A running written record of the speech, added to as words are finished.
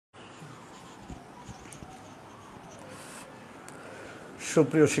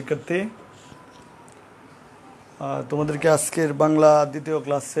সুপ্রিয় শিক্ষার্থী, তোমাদেরকে আজকের বাংলা দ্বিতীয়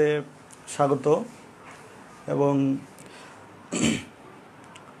ক্লাসে স্বাগত। এবং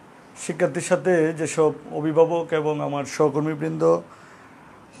শিক্ষার্থীর সাথে যেসব অভিভাবক এবং আমার সহকর্মীবৃন্দ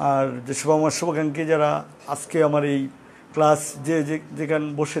আর যেসব আমার শুভাকাঙ্ক্ষী যারা আজকে আমার এই ক্লাস যেখানে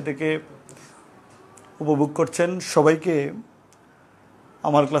বসে থেকে উপভোগ করছেন, সবাইকে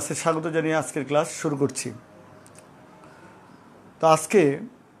আমার ক্লাসে স্বাগত জানিয়ে আজকের ক্লাস শুরু করছি। তো আজকে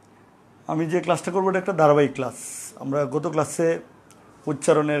আমি যে ক্লাসটা করবো এটা একটা ধারাবাহিক ক্লাস। আমরা গত ক্লাসে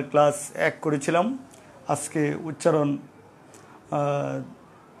উচ্চারণের ক্লাস 1 করেছিলাম, আজকে উচ্চারণ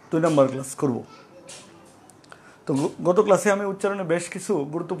 2 নম্বর ক্লাস করব। তো গত ক্লাসে আমি উচ্চারণের বেশ কিছু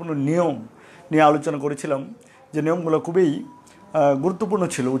গুরুত্বপূর্ণ নিয়ম নিয়ে আলোচনা করেছিলাম, যে নিয়মগুলো খুবই গুরুত্বপূর্ণ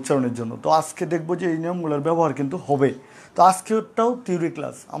ছিল উচ্চারণের জন্য। তো আজকে দেখব যে এই নিয়মগুলোর ব্যবহার কিন্তু হবে। তো আজকেরটাও থিওরি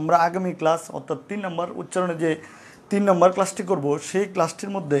ক্লাস। আমরা আগামী ক্লাস অর্থাৎ 3 নম্বর উচ্চারণে যে 3 নম্বর ক্লাসটি করব, সেই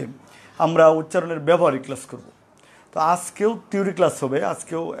ক্লাসটির মধ্যে আমরা উচ্চারণের ব্যবহারিক ক্লাস করব। তো আজকেও থিওরি ক্লাস হবে।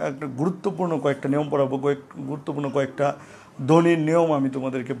 আজকেও একটা গুরুত্বপূর্ণ কয়েকটা নিয়ম পড়াবো, গুরুত্বপূর্ণ কয়েকটা ধ্বনির নিয়ম আমি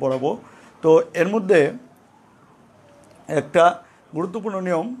তোমাদেরকে পড়াবো। তো এর মধ্যে একটা গুরুত্বপূর্ণ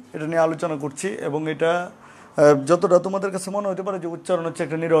নিয়ম, এটা নিয়ে আলোচনা করছি। এবং এটা যতটা তোমাদের কাছে মনে হতে পারে যে উচ্চারণ হচ্ছে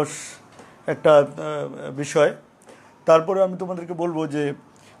একটা নিরস একটা বিষয়, তারপরে আমি তোমাদেরকে বলবো যে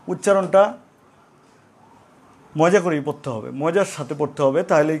উচ্চারণটা মজা করেই পড়তে হবে, মজার সাথে পড়তে হবে,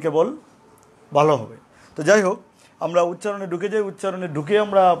 তাহলেই কেবল ভালো হবে। তো যাই হোক, আমরা উচ্চারণে ঢুকে যাই। উচ্চারণে ঢুকে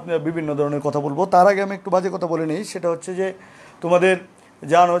আমরা বিভিন্ন ধরনের কথা বলবো। তার আগে আমি একটু বাজে কথা বলে নিই। সেটা হচ্ছে যে তোমাদের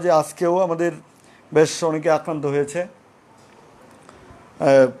জানো যে আজকেও আমাদের বেশ অনেকে আক্রান্ত হয়েছে,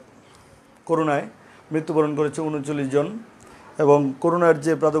 করোনায় মৃত্যুবরণ করেছে 39 জন। এবং করোনার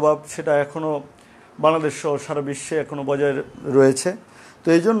যে প্রাদুর্ভাব সেটা এখনও বাংলাদেশ সহ সারা বিশ্বে এখনও বজায় রয়েছে। তো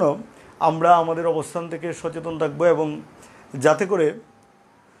এই জন্য আমরা আমাদের অবস্থান থেকে সচেতন থাকবো এবং যাতে করে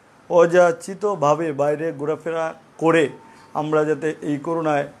অযাচিতভাবে বাইরে ঘোরাফেরা করে আমরা যাতে এই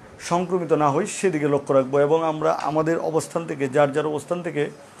করোনায় সংক্রমিত না হই সেদিকে লক্ষ্য রাখবো। এবং আমরা আমাদের অবস্থান থেকে, যার যার অবস্থান থেকে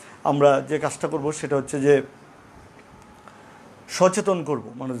আমরা যে কাজটা করব সেটা হচ্ছে যে সচেতন করব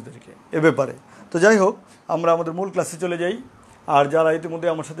মানুষদেরকে এ ব্যাপারে। তো যাই হোক, আমরা আমাদের মূল ক্লাসে চলে যাই। আর যারা ইতিমধ্যে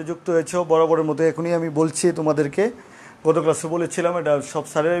আমার সাথে যুক্ত হয়েছে, বরাবরের মতো এখনই আমি বলছি তোমাদেরকে, গত ক্লাসে বলেছিলাম, এটা সব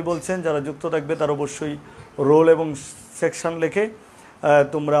স্যারেরাই বলছেন, যারা যুক্ত থাকবে তারা অবশ্যই রোল এবং সেকশন লেখে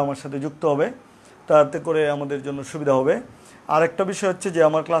তোমরা আমার সাথে যুক্ত হবে, তাতে করে আমাদের জন্য সুবিধা হবে। আর একটা বিষয় হচ্ছে যে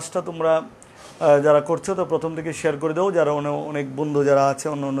আমার ক্লাসটা তোমরা যারা করছো তো প্রথম থেকে শেয়ার করে দাও, যারা অনেক বন্ধু যারা আছে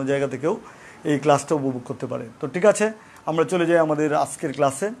অন্য অন্য জায়গা থেকেও এই ক্লাসটা উপভোগ করতে পারে। তো ঠিক আছে, আমরা চলে যাই আমাদের আজকের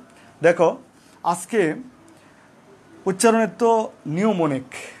ক্লাসে। দেখো, আজকে উচ্চারণের তো নিয়ম অনেক।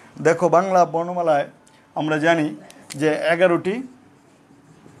 দেখো, বাংলা বর্ণমালায় আমরা জানি যে 11টি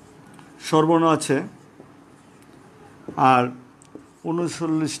স্বরবর্ণ আছে আর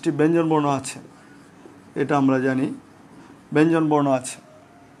 39টি ব্যঞ্জনবর্ণ আছে। এটা আমরা জানি, ব্যঞ্জনবর্ণ আছে।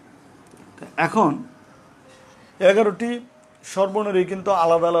 এখন 11টি স্বরবর্ণেরই কিন্তু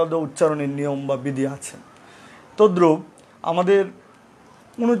আলাদা আলাদা উচ্চারণের নিয়ম বা বিধি আছে। তদ্রূপ আমাদের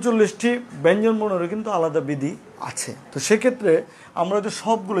 39টি ব্যঞ্জনবর্ণেরও কিন্তু আলাদা বিধি আছে। তো সেক্ষেত্রে আমরা তো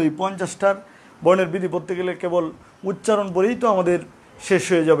সবগুলোই 50টার বর্ণের বিধি পড়তে গেলে কেবল উচ্চারণ পড়েই তো আমাদের শেষ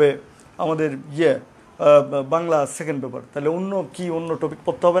হয়ে যাবে আমাদের বাংলা সেকেন্ড পেপার। তাহলে অন্য টপিক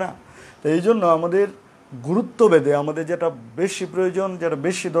পড়তে হবে না। তো এই জন্য আমাদের গুরুত্বভেদে আমাদের যেটা বেশি প্রয়োজন, যেটা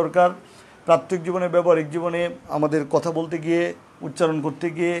বেশি দরকার প্রাত্যহিক জীবনে, ব্যবহারিক জীবনে আমাদের কথা বলতে গিয়ে, উচ্চারণ করতে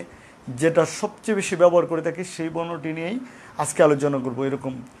গিয়ে যেটা সবচেয়ে বেশি ব্যবহার করে থাকি, সেই বর্ণটি নিয়েই আজকে আলোচনা করবো।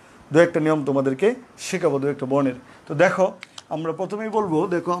 এরকম 2-1টা নিয়ম তোমাদেরকে শেখাবো, 2-1টা বর্ণের। তো দেখো, আমরা প্রথমেই বলবো,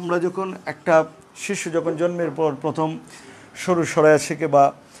 দেখো আমরা যখন একটা শিশু যখন জন্মের পর প্রথম সরু সরায়া শিখে বা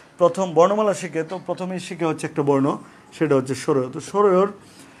প্রথম বর্ণমালা শিখে, তো প্রথমেই শিখে হচ্ছে একটা বর্ণ, সেটা হচ্ছে সরয়। তো সরয়র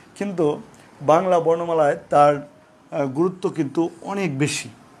কিন্তু বাংলা বর্ণমালায় তার গুরুত্ব কিন্তু অনেক বেশি।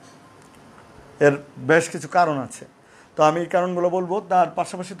 এর বেশ কিছু কারণ আছে। তো আমি এই কারণগুলো বলবো। তার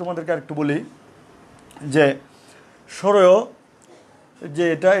পাশাপাশি তোমাদেরকে আরেকটু বলি যে সরয় যে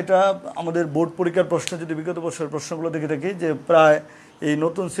এটা আমাদের বোর্ড পরীক্ষার প্রশ্ন, যদি বিগত বছরের প্রশ্নগুলো দেখে থাকি, যে প্রায় এই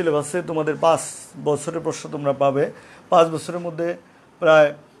নতুন সিলেবাসে তোমাদের 5 বছরের প্রশ্ন তোমরা পাবে। 5 বছরের মধ্যে প্রায়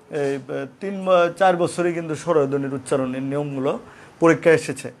 3-4 বছরই কিন্তু সরয় ধ্বনির উচ্চারণের নিয়মগুলো পরীক্ষায়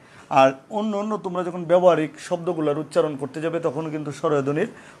এসেছে। আর অন্য তোমরা যখন ব্যবহারিক শব্দগুলোর উচ্চারণ করতে যাবে তখন কিন্তু সরয় ধ্বনির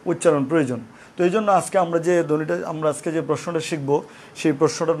উচ্চারণ প্রয়োজন। তো এই জন্য আজকে আমরা যে প্রশ্নটা শিখব, সেই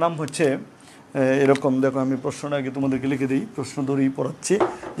প্রশ্নটার নাম হচ্ছে এরকম। দেখো, আমি প্রশ্নটা আগে তোমাদেরকে লিখে দিই, প্রশ্ন ধরেই পড়াচ্ছি।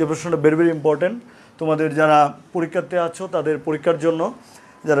 যে প্রশ্নটা ভেরি ইম্পর্টেন্ট তোমাদের যারা পরীক্ষার্থী আছো তাদের পরীক্ষার জন্য,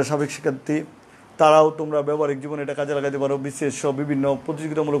 যারা সাবেক শিক্ষার্থী তারাও তোমরা ব্যবহারিক জীবনে এটা কাজে লাগাতে পারো। বিশেষ বিভিন্ন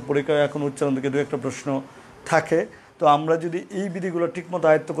প্রতিযোগিতামূলক পরীক্ষায় এখন উচ্চারণ থেকে 2-1টা প্রশ্ন থাকে। তো তো আমরা যদি এই বিধিগুলো ঠিকমতো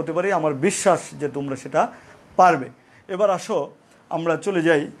আয়ত্ত করতে পারি আমার বিশ্বাস যে তোমরা সেটা পারবে। এবার আসো আমরা চলে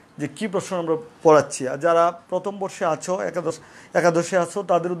যাই যে কি প্রশ্ন আমরা পড়াচ্ছি। আর যারা প্রথম বর্ষে আছো, একাদশে আছো,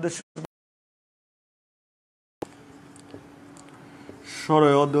 তাদের উদ্দেশ্যে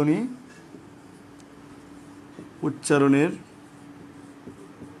স্বরয় ধ্বনি উচ্চারণের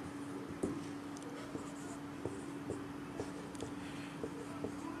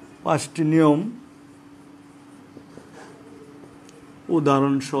পাঁচটি নিয়ম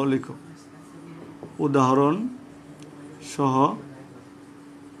উদাহরণ সহ লিখো। উদাহরণ সহ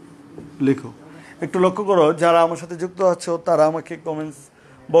লিখো। একটু লক্ষ্য করো, যারা আমার সাথে যুক্ত আছো তারা আমাকে কমেন্টস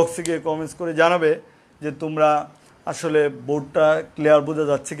বক্সে গিয়ে কমেন্টস করে জানাবে যে তোমরা আসলে বোর্ডটা ক্লিয়ার বোঝা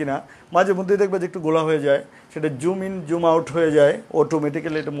যাচ্ছে কিনা। মাঝে মধ্যেই দেখবে যে একটু গোলা হয়ে যায়, সেটা জুম ইন জুম আউট হয়ে যায়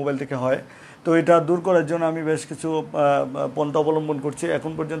অটোমেটিক্যালি, এটা মোবাইল থেকে হয়। তো এটা দূর করার জন্য আমি বেশ কিছু পন্থা অবলম্বন করছি,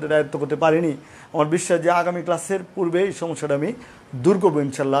 এখন পর্যন্ত এটা আয়ত্ত করতে পারিনি। আমার বিশ্বাস যে আগামী ক্লাসের পূর্বে এই সমস্যাটা আমি দূর করবো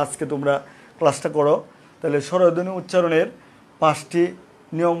ইনশাল্লাহ। আজকে তোমরা ক্লাসটা করো। তাহলে স্বরধ্বনি উচ্চারণের 5টি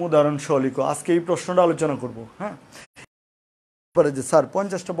নিয়ম উদাহরণ সহ লিখো। আজকে এই প্রশ্নটা আলোচনা করব। হ্যাঁ, যে স্যার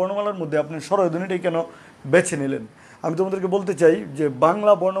 50টা বর্ণমালার মধ্যে আপনি স্বরধ্বনিটাই কেন বেছে নিলেন? আমি তোমাদেরকে বলতে চাই যে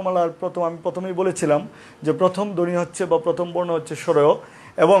বাংলা বর্ণমালার আমি প্রথমেই বলেছিলাম যে প্রথম ধ্বনি হচ্ছে বা প্রথম বর্ণ হচ্ছে স্বরয়,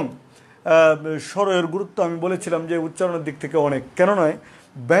 এবং স্বরয়ের গুরুত্ব আমি বলেছিলাম যে উচ্চারণের দিক থেকে অনেক। কেন নয়,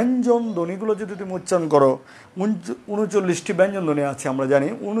 ব্যঞ্জন ধ্বনিগুলো যদি তুমি উচ্চারণ করো, 39টি ব্যঞ্জন ধ্বনি আছে আমরা জানি।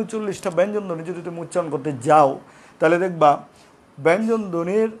 39টা ব্যঞ্জন ধ্বনি যদি তুমি উচ্চারণ করতে যাও তাহলে দেখবা ব্যঞ্জন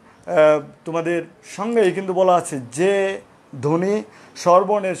ধ্বনির তোমাদের সঙ্গেই কিন্তু বলা আছে যে ধ্বনি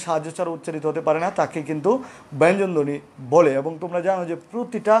স্বরবর্ণের সাহায্য ছাড়া উচ্চারিত হতে পারে না তাকে কিন্তু ব্যঞ্জন ধ্বনি বলে। এবং তোমরা জানো যে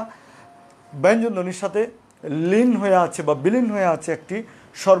প্রতিটা ব্যঞ্জন ধ্বনির সাথে লীন হয়ে আছে বা বিলীন হয়ে আছে একটি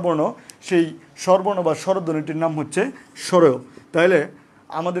স্বরবর্ণ, সেই স্বরবর্ণ বা স্বরধ্বনিটির নাম হচ্ছে স্বরয়। তাহলে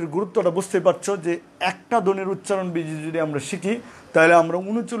আমাদের গুরুত্বটা বুঝতে পারছো যে একটা ধ্বনির উচ্চারণ বিধি যদি আমরা শিখি তাহলে আমরা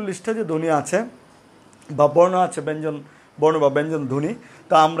 39টা যে ধ্বনি আছে বা বর্ণ আছে, ব্যঞ্জন বর্ণ বা ব্যঞ্জন ধ্বনি,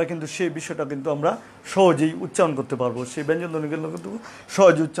 তা আমরা কিন্তু সেই বিষয়টা কিন্তু আমরা সহজেই উচ্চারণ করতে পারবো, সেই ব্যঞ্জন ধ্বনিগুলো কিন্তু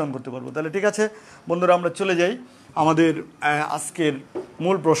সহজেই উচ্চারণ করতে পারবো। তাহলে ঠিক আছে বন্ধুরা, আমরা চলে যাই আমাদের আজকের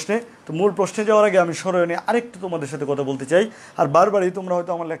মূল প্রশ্নে। তো মূল প্রশ্নে যাওয়ার আগে আমি স্বরয় নিয়ে আরেকটু তোমাদের সাথে কথা বলতে চাই। আর বারবারই তোমরা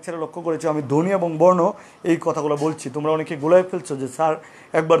হয়তো আমার লেকচারে লক্ষ্য করেছো আমি ধ্বনি এবং বর্ণ এই কথাগুলো বলছি। তোমরা অনেকে গোলায় ফেলছো যে স্যার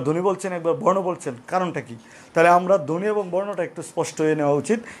একবার ধ্বনি বলছেন একবার বর্ণ বলছেন, কারণটা কি? তাহলে আমরা ধ্বনি এবং বর্ণটা একটু স্পষ্ট হয়ে নেওয়া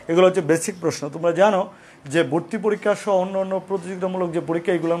উচিত। এগুলো হচ্ছে বেসিক প্রশ্ন। তোমরা জানো যে ভর্তি পরীক্ষা সহ অন্য অন্য প্রতিযোগিতামূলক যে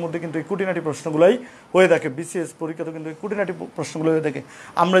পরীক্ষা এগুলোর মধ্যে কিন্তু এই খুঁটিনাটি প্রশ্নগুলোই হয়ে থাকে। বিসিএস পরীক্ষাতে কিন্তু এই খুঁটিনাটি প্রশ্নগুলো হয়ে থাকে।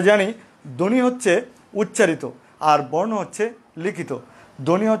 আমরা জানি ধ্বনি হচ্ছে উচ্চারিত আর বর্ণ হচ্ছে লিখিত।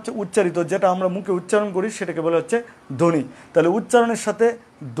 ধ্বনি হচ্ছে উচ্চারিত, যেটা আমরা মুখে উচ্চারণ করি সেটাকে বলা হচ্ছে ধ্বনি। তাহলে উচ্চারণের সাথে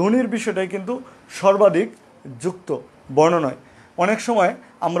ধ্বনির বিষয়টাই কিন্তু সর্বাধিক যুক্ত, বর্ণ নয়। অনেক সময়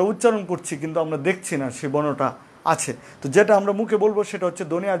আমরা উচ্চারণ করছি কিন্তু আমরা দেখছি না সেই বর্ণটা আছে। তো যেটা আমরা মুখে বলবো সেটা হচ্ছে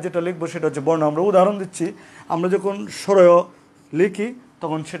ধ্বনি, আর যেটা লিখবো সেটা হচ্ছে বর্ণ। আমরা উদাহরণ দিচ্ছি, আমরা যখন স্বরয় লিখি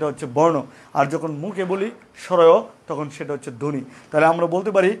তখন সেটা হচ্ছে বর্ণ, আর যখন মুখে বলি স্বরয় তখন সেটা হচ্ছে ধ্বনি। তাহলে আমরা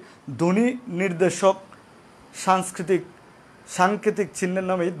বলতে পারি ধ্বনি নির্দেশক সাংকেতিক চিহ্নের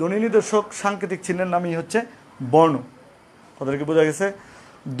নামেই, ধ্বনি নির্দেশক সাংকেতিক চিহ্নের নামই হচ্ছে বর্ণ। কথাটা কি বোঝা গেছে?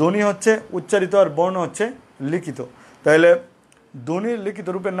 ধ্বনি হচ্ছে উচ্চারিত আর বর্ণ হচ্ছে লিখিত। তাহলে ধ্বনির লিখিত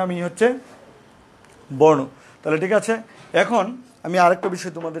রূপের নামই হচ্ছে বর্ণ। তাহলে ঠিক আছে, এখন আমি আরেকটা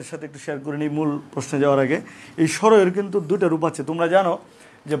বিষয় তোমাদের সাথে একটু শেয়ার করে নিই মূল প্রশ্নে যাওয়ার আগে। এই স্বরয়ের কিন্তু দুটো রূপ আছে। তোমরা জানো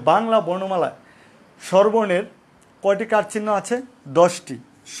যে বাংলা বর্ণমালায় স্বরবর্ণের কয়টি কার চিহ্ন আছে? 10টি।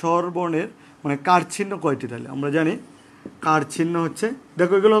 স্বরবর্ণের মানে কার চিহ্ন কয়টি? তাহলে আমরা জানি কার চিহ্ন হচ্ছে,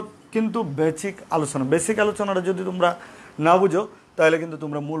 দেখো এগুলো কিন্তু বেসিক আলোচনাটা যদি তোমরা না বুঝো তাহলে কিন্তু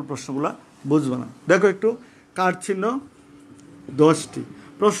তোমরা মূল প্রশ্নগুলো বুঝবে না। দেখো একটু, কার চিহ্ন 10টি।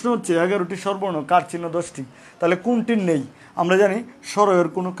 প্রশ্ন হচ্ছে 11টি স্বরবর্ণ, কার চিহ্ন 10টি। তাহলে কোনটির নেই? আমরা জানি স্বরয়ের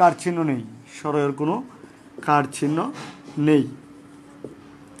কোনো কার চিহ্ন নেই। স্বরয়ের কোনো কার চিহ্ন নেই।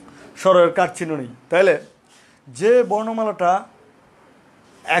 স্বরয়ের কার চিহ্ন নেই। তাহলে যে বর্ণমালাটা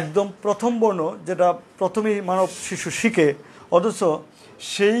একদম প্রথম বর্ণ, যেটা প্রথমেই মানব শিশু শিখে, অথচ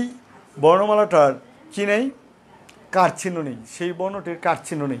সেই বর্ণমালাটার কি নেই? কার চিহ্ন নেই। সেই বর্ণটির কার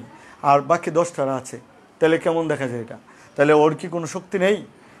চিহ্ন নেই, আর বাকি 10টার আছে। তাহলে কেমন দেখা যায় এটা? তাহলে ওর কি কোনো শক্তি নেই?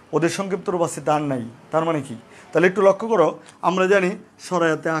 ওদের সংক্ষিপ্ত রূপ আছে, তার নাই। তার মানে কি? তাহলে একটু লক্ষ্য করো, আমরা জানি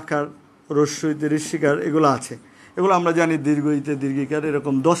সরায়াতে আকার, রস্যইতে ঋষিকার এগুলো আছে। এগুলো আমরা জানি দীর্ঘইতে দীর্ঘিকার,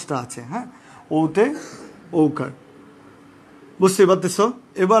 এরকম 10টা আছে। হ্যাঁ, ওতে ঔকার, বুঝতেই পারতেছ?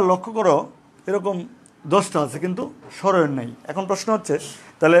 এবার লক্ষ্য করো এরকম 10টা আছে কিন্তু স্বরয়ের নাই। এখন প্রশ্ন হচ্ছে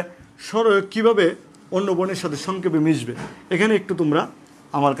তাহলে স্বরয় কীভাবে অন্য বর্ণের সাথে সংক্ষেপে মিশবে? এখানে একটু তোমরা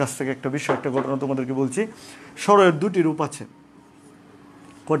আমার কাছ থেকে একটা বিষয়, একটা ঘটনা তোমাদেরকে বলছি। স্বরয়ের 2টি রূপ আছে।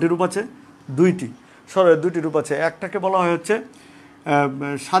 কয়টি রূপ আছে? 2টি। স্বরের দুটি রূপ আছে। একটাকে বলা হয় হচ্ছে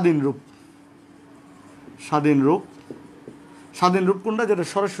স্বাধীন রূপ। স্বাধীন রূপ, স্বাধীন রূপ কোনটা? যেটা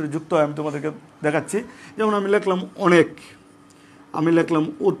সরাসরি যুক্ত হয়। আমি তোমাদেরকে দেখাচ্ছি। যেমন আমি লিখলাম অনেক, আমি লিখলাম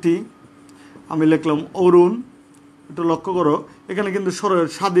অতি, আমি লিখলাম অরুণ। একটু লক্ষ্য করো, এখানে কিন্তু স্বরের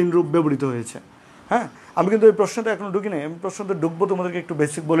স্বাধীন রূপ ব্যবহৃত হয়েছে। হ্যাঁ, আমি কিন্তু এই প্রশ্নটা এখনো ঢুকি নাই, আমি প্রশ্নটা ঢুকবো, তোমাদেরকে একটু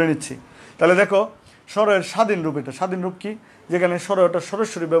বেসিক বলে নিচ্ছি। তাহলে দেখো, স্বরের স্বাধীন রূপ, এটা স্বাধীন রূপ কি? যেখানে স্বরটা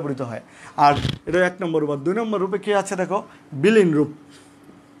সরাসরি ব্যবহৃত হয়। আর এটা 1 নম্বর রূপ। আর 2 নম্বর রূপে কি আছে দেখো? বিলীন রূপ।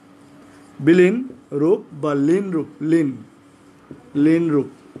 বিলীন রূপ বা লীন রূপ। লীন রূপ।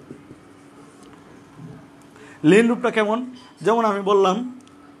 লীন রূপটা কেমন? যেমন আমি বললাম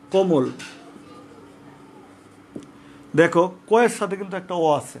কমল, দেখো ক এর সাথে কিন্তু একটা ও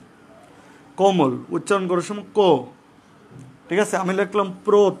আছে। কমল উচ্চারণ করার সময় ক, ঠিক আছে? আমি লিখলাম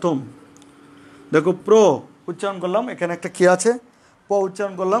প্রথম, দেখো প্র উচ্চারণ করলাম, এখানে একটা কি আছে? প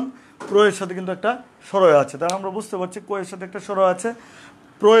উচ্চারণ করলাম, প্র এর সাথে কিন্তু একটা স্বরয় আছে। তাহলে আমরা বুঝতে পারছি ক এর সাথে একটা স্বরয় আছে,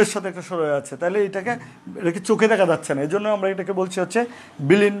 প্র এর সাথে একটা স্বরয় আছে। তাহলে এটাকে চোখে দেখা যাচ্ছে না, এই জন্য আমরা এটাকে বলছি হচ্ছে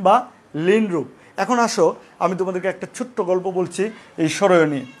বিলীন বা লীন রূপ। এখন আসো, আমি তোমাদেরকে একটা ছোট্ট গল্প বলছি এই স্বরয়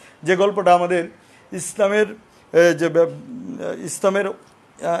নিয়ে, যে গল্পটা আমাদের ইসলামের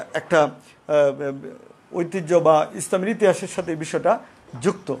একটা ঐতিহ্য বা ইসলামের ইতিহাসের সাথে এই বিষয়টা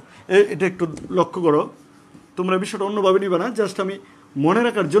যুক্ত। এটা একটু লক্ষ্য করো, তোমরা বিষয়টা অন্যভাবে নিবে না, জাস্ট আমি মনে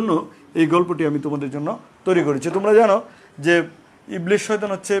রাখার জন্য এই গল্পটি আমি তোমাদের জন্য তৈরি করেছি। তোমরা জানো যে ইবলিশ শয়তান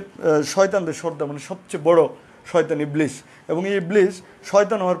হচ্ছে শয়তানদের সর্দার, মানে সবচেয়ে বড় শয়তান ইবলিশ। এবং এই ইবলিশ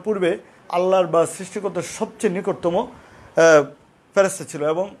শয়তান হওয়ার পূর্বে আল্লাহর বা সৃষ্টিকর্তার সবচেয়ে নিকটতম ফেরেশতা ছিল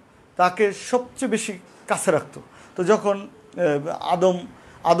এবং তাকে সবচেয়ে বেশি কাছে রাখতো। তো যখন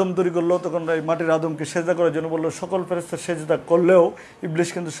আদম তৈরি করলো, তখন এই মাটির আদমকে সেজদা করার জন্য বললো, সকল ফেরেশতা সেজদা করলেও ইবলিশ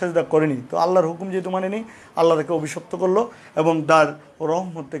কিন্তু সেজদা করেনি। তো আল্লাহর হুকুম যেহেতু মানেনি, আল্লাহ তাকে অভিশপ্ত করলো এবং তার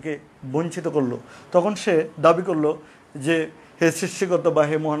রহমত থেকে বঞ্চিত করলো। তখন সে দাবি করলো যে, হে সৃষ্টিকর্তা বা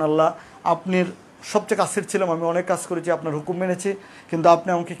হে মহান আল্লাহ, আপনার সবচেয়ে কাছের ছিলাম, আমি অনেক কাজ করেছি, আপনার হুকুম মেনেছি, কিন্তু আপনি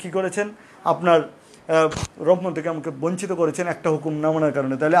আমাকে কী করেছেন? আপনার রহমত থেকে আমাকে বঞ্চিত করেছেন একটা হুকুম না মানার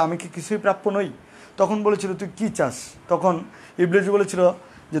কারণে। তাহলে আমি কি কিছুই প্রাপ্য নই? তখন বলেছিল, তুই কি চাস? তখন ইবলিশ বলেছিল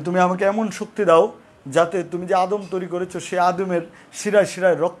যে, তুমি আমাকে এমন শক্তি দাও যাতে তুমি যে আদম তৈরি করেছো সেই আদমের শিরায়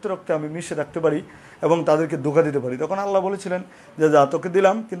শিরায় রক্তে রক্তে আমি মিশে রাখতে পারি এবং তাদেরকে ধোঁকা দিতে পারি। তখন আল্লাহ বলেছিলেন যে, যা, তোকে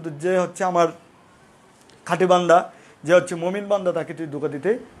দিলাম, কিন্তু যে হচ্ছে আমার খাঁটি বান্দা, যে হচ্ছে মমিন বান্দা, তাকে তুই ধোঁকা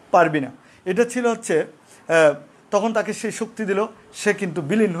দিতে পারবি না। এটা ছিল হচ্ছে তখন তাকে সেই শক্তি দিল। সে কিন্তু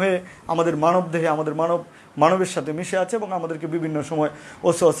বিলীন হয়ে আমাদের মানব দেহে, আমাদের মানবের সাথে মিশে আছে এবং আমাদেরকে বিভিন্ন সময়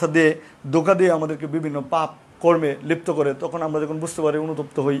ওসওয়াসা দিয়ে, ধোঁকা দিয়ে আমাদেরকে বিভিন্ন পাপ কর্মে লিপ্ত করে। তখন আমরা যখন বুঝতে পারি,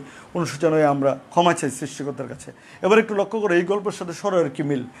 অনুতপ্ত হই, অনুশোচন হয়ে আমরা ক্ষমা চাই সৃষ্টিকর্তার কাছে। এবার একটু লক্ষ্য করে এই গল্পের সাথে স্বরয়ের কি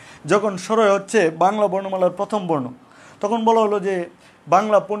মিল। যখন স্বরয় হচ্ছে বাংলা বর্ণমালার প্রথম বর্ণ, তখন বলা হলো যে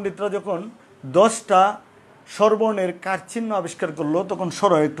বাংলা পণ্ডিতরা যখন 10টা স্বরবর্ণের কারচিহ্ন আবিষ্কার করলো, তখন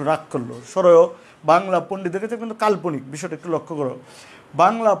স্বরয় একটু রাগ করলো। স্বরয় বাংলা পণ্ডিতদের কাছে কিন্তু কাল্পনিক, বিষয়টা একটু লক্ষ্য করো।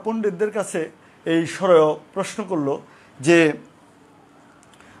 বাংলা পণ্ডিতদের কাছে এই স্বরয় প্রশ্ন করলো যে,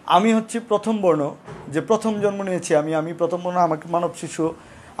 আমি হচ্ছে প্রথম বর্ণ, যে প্রথম জন্ম নিয়েছি, আমি প্রথম বর্ণ, আমাকে মানব শিশু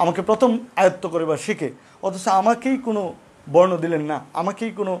আমাকে প্রথম আয়ত্ত করে বা শিখে, অথচ আমাকেই কোনো বর্ণ দিলেন না,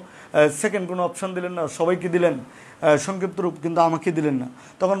 আমাকেই কোনো সেকেন্ড কোনো অপশন দিলেন না, সবাইকে দিলেন সংক্ষিপ্ত রূপ, কিন্তু আমাকে দিলেন না।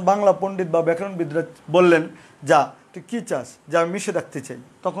 তখন বাংলা পণ্ডিত বা ব্যাকরণবিদরা বললেন, যা, তুই কী চাস? যে আমি মিশে থাকতে চাই।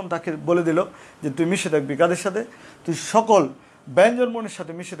 তখন তাকে বলে দিল যে, তুই মিশে থাকবি কাদের সাথে? তুই সকল ব্যঞ্জন বর্ণের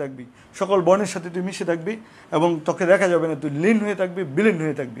সাথে মিশে থাকবি, সকল বর্ণের সাথে তুই মিশে থাকবি এবং তোকে দেখা যাবে না, তুই লীন হয়ে থাকবি, বিলীন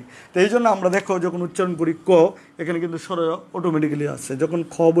হয়ে থাকবি। তো এই জন্য আমরা দেখো, যখন উচ্চারণ করি ক, এখানে কিন্তু স্বরয় অটোমেটিক্যালি আসে। যখন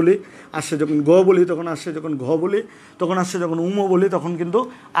খ বলি আসে, যখন গ বলি তখন আসে, যখন ঘ বলি তখন আসে, যখন উম বলি তখন কিন্তু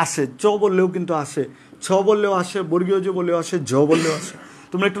আসে, চ বললেও কিন্তু আসে, ছ বললেও আসে, বর্গীয় জ বললেও আসে, ঝ বললেও আসে।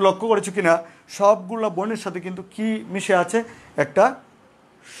 তোমরা একটু লক্ষ্য করেছো কিনা, সবগুলো বর্ণের সাথে কিন্তু কি মিশে আছে? একটা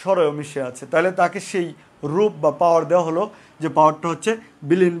স্বরয় মিশে আছে। তাহলে তাকে সেই রূপ বা পাওয়ার দেওয়া হলো, যে পাওয়ারটা হচ্ছে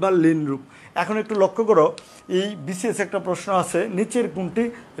বিলীন বা লীন রূপ। এখন একটু লক্ষ্য করো, এই বিশেষ একটা প্রশ্ন আছে, নিচের কোনটি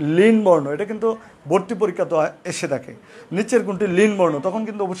লীন বর্ণ? এটা কিন্তু ভর্তি পরীক্ষা তো এসে থাকে, নিচের কোনটি লীন বর্ণ? তখন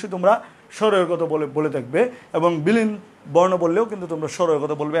কিন্তু অবশ্যই তোমরা স্বরয়ের কথা বলে থাকবে এবং বিলীন বর্ণ বললেও কিন্তু তোমরা স্বরয়ের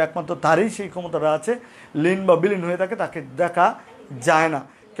কথা বলবে। একমাত্র তারই সেই ক্ষমতাটা আছে, লীন বা বিলীন হয়ে থাকে, তাকে দেখা যায় না,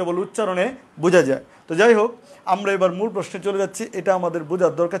 কেবল উচ্চারণে বোঝা যায়। তো যাই হোক, আমরা এবার মূল প্রশ্নে চলে যাচ্ছি। এটা আমাদের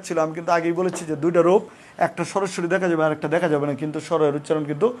বোঝার দরকার ছিল। আমি কিন্তু আগেই বলেছি যে 2টা রূপ, একটা সরাসরি দেখা যাবে আর একটা দেখা যাবে না, কিন্তু স্বরয়ের উচ্চারণ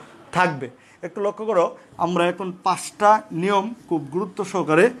কিন্তু থাকবে। একটু লক্ষ্য করো, আমরা এখন 5টা নিয়ম খুব গুরুত্ব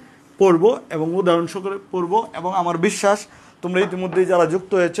সহকারে পড়ব এবং উদাহরণ সহকারে পড়ব, এবং আমার বিশ্বাস তোমরা ইতিমধ্যেই যারা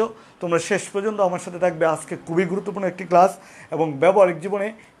যুক্ত হয়েছো, তোমরা শেষ পর্যন্ত আমার সাথে থাকবে। আজকে খুবই গুরুত্বপূর্ণ একটি ক্লাস এবং ব্যবহারিক জীবনে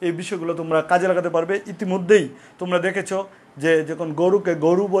এই বিষয়গুলো তোমরা কাজে লাগাতে পারবে। ইতিমধ্যেই তোমরা দেখেছো যে যখন গরুকে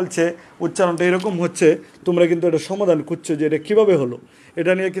গরু বলছে উচ্চারণটা এরকম হচ্ছে, তোমরা কিন্তু এটা সমাধান খুঁজছো যে এটা কীভাবে হলো,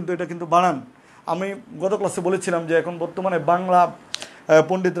 এটা নিয়ে কিন্তু এটা কিন্তু বানান। আমি গত ক্লাসে বলেছিলাম যে এখন বর্তমানে বাংলা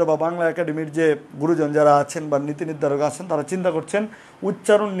পণ্ডিতরা বা বাংলা একাডেমির যে গুরুজন যারা আছেন বা নীতি নির্ধারক আছেন, তারা চিন্তা করছেন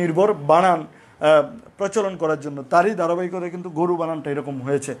উচ্চারণ নির্ভর বানান প্রচলন করার জন্য। তারই ধারাবাহিকতায় কিন্তু গরু বানানটা এরকম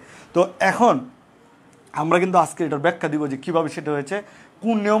হয়েছে। তো এখন আমরা কিন্তু আজকে এটার ব্যাখ্যা দিব যে কীভাবে সেটা হয়েছে,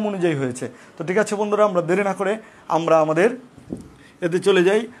 কোন নিয়ম অনুযায়ী হয়েছে। তো ঠিক আছে বন্ধুরা, আমরা দেরি না করে আমরা আমাদের এতে চলে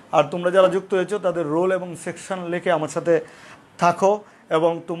যাই। আর তোমরা যারা যুক্ত হয়েছো তাদের রোল এবং সেকশন লিখে আমার সাথে থাকো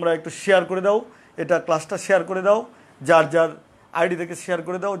এবং তোমরা একটু শেয়ার করে দাও, এটা ক্লাসটা শেয়ার করে দাও, যার যার আইডি থেকে শেয়ার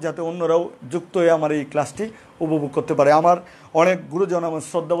করে দাও, যাতে অন্যরাও যুক্ত হয়ে আমার এই ক্লাসটি উপভোগ করতে পারে। আমার অনেক গুরুজন, আমার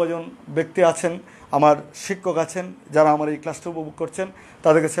শ্রদ্ধাভাজন ব্যক্তি আছেন, আমার শিক্ষক আছেন যারা আমার এই ক্লাসটা উপভোগ করছেন,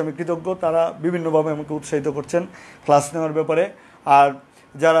 তাদের কাছে আমি কৃতজ্ঞ। তারা বিভিন্নভাবে আমাকে উৎসাহিত করছেন ক্লাস নেওয়ার ব্যাপারে। আর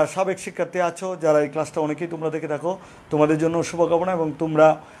যারা সাবেক শিক্ষার্থী আছো, যারা এই ক্লাসটা অনেকেই তোমরা দেখে থাকো, তোমাদের জন্য শুভকামনা এবং তোমরা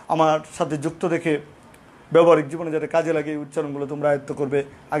আমার সাথে যুক্ত দেখে ব্যবহারিক জীবনে যাতে কাজে লাগে এই উচ্চারণগুলো তোমরা আয়ত্ত করবে।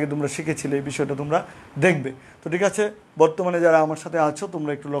 আগে তোমরা শিখেছিলে, এই বিষয়টা তোমরা দেখবে। তো ঠিক আছে, বর্তমানে যারা আমার সাথে আছো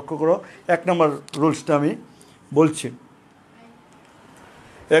তোমরা একটু লক্ষ্য করো। 1 নম্বর রুলসটা আমি বলছি।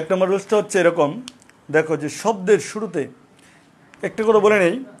 1 নম্বর রুলসটা হচ্ছে এরকম, দেখো যে শব্দের শুরুতে একটা করে বলে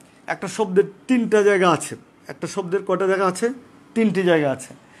নেই, একটা শব্দের 3টা জায়গা আছে। একটা শব্দের কয়টা জায়গা আছে? 3টি জায়গা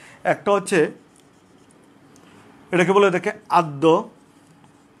আছে। একটা হচ্ছে এটাকে বলে দেখে আদ্য,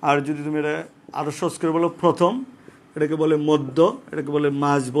 আর যদি তুমি এটা আরও সহজ করে বলো প্রথম, এটাকে বলে মধ্য, এটাকে বলে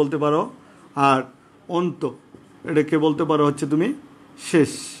মাঝ বলতে পারো, আর অন্ত এটাকে বলতে পারো হচ্ছে তুমি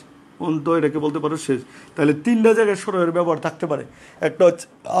শেষ। অন্ত এটাকে বলতে পারো শেষ। তাহলে 3টা জায়গায় স্বরের ব্যবহার থাকতে পারে। একটা হচ্ছে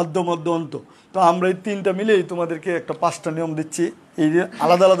আদ্য, মধ্য, অন্ত। তো আমরা এই 3টা মিলেই তোমাদেরকে একটা 5টা নিয়ম দিচ্ছি। এই যে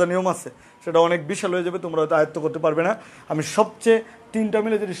আলাদা আলাদা নিয়ম আছে, সেটা অনেক বিশাল হয়ে যাবে, তোমরা হয়তো আয়ত্ত করতে পারবে না। আমি সবচেয়ে 3টা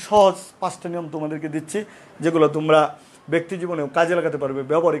মিলে যদি সহজ 5টা নিয়ম তোমাদেরকে দিচ্ছি, যেগুলো তোমরা ব্যক্তি জীবনেও কাজে লাগাতে পারবে,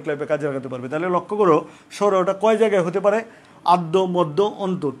 ব্যবহারিক লাইফে কাজে লাগাতে পারবে। তাহলে লক্ষ্য করো, স্বর ওটা কয় জায়গায় হতে পারে? আদ্য, মধ্য,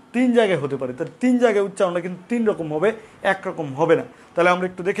 অন্ত 3 জায়গায় হতে পারে। তার 3 জায়গায় উচ্চারণটা কিন্তু 3 রকম হবে, একরকম হবে না। তাহলে আমরা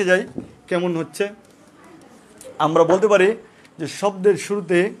একটু দেখে যাই কেমন হচ্ছে। আমরা বলতে পারি যে শব্দের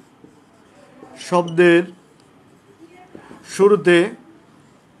শুরুতে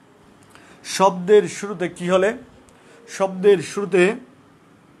কি হলে? শব্দের শুরুতে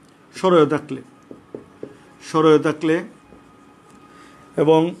স্বরয় থাকলে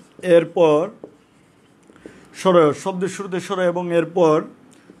এবং এরপর স্বরয়, শব্দের শুরুতে স্বরয় এবং এরপর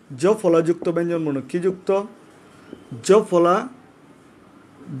জফলাযুক্ত ব্যঞ্জনবর্ণ। কি যুক্ত? জফলাযুক্ত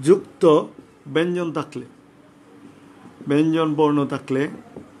ব্যঞ্জন বর্ণ থাকলে,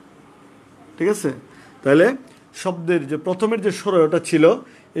 ঠিক আছে? তাহলে শব্দের যে প্রথমের যে স্বরয়টা ছিল,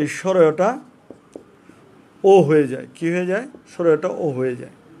 এই স্বরয়টা ও হয়ে যায়। কি হয়ে যায়? স্বরয়টা ও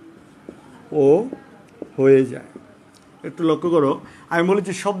হয়ে যায়। একটু লক্ষ্য করো, আমি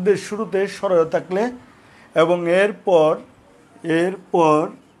বলেছি শব্দের শুরুতে স্বরয় থাকলে এবং এরপর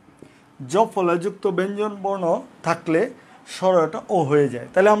জফলাযুক্ত ব্যঞ্জন বর্ণ থাকলে স্বরয়টা ও হয়ে যায়।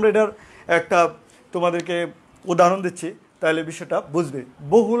 তাহলে আমরা এটার একটা তোমাদেরকে উদাহরণ দিচ্ছি, তাহলে বিষয়টা বুঝবে।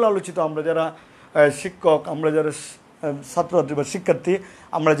 বহুল আলোচিত, আমরা যারা শিক্ষক, আমরা যারা ছাত্রছাত্রী বা শিক্ষার্থী,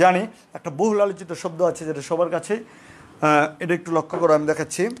 আমরা জানি একটা বহুল আলোচিত শব্দ আছে যেটা সবার কাছে। এটা একটু লক্ষ্য করো, আমি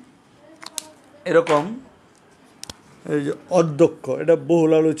দেখাচ্ছি। এরকম এই যে অধ্যক্ষ, এটা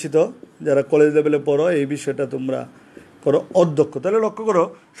বহুল আলোচিত, যারা কলেজ লেভেলে পড়ো এই বিষয়টা তোমরা করো, অধ্যক্ষ। তাহলে লক্ষ্য করো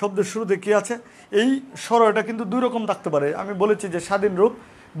শব্দের শুরুতে কি আছে? এই স্বরটা কিন্তু 2 রকম থাকতে পারে। আমি বলেছি যে স্বাধীন রূপ,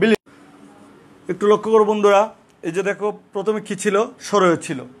 বিলীন। একটু লক্ষ্য করো বন্ধুরা, এই যে দেখো প্রথমে কি ছিল? স্বরয়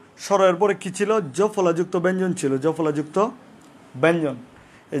ছিল। স্বরয়ের পরে কি ছিল? জফলাযুক্ত ব্যঞ্জন ছিল। জফলাযুক্ত ব্যঞ্জন,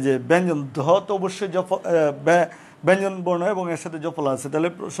 এই যে ব্যঞ্জন, ধ তো অবশ্যই ব্যঞ্জন বর্ণ এবং এর সাথে জফলা আছে। তাহলে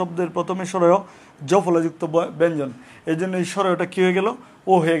শব্দের প্রথমে স্বরয় জফলাযুক্ত ব্যঞ্জন, এই জন্য এই স্বরয়টা কী হয়ে গেল?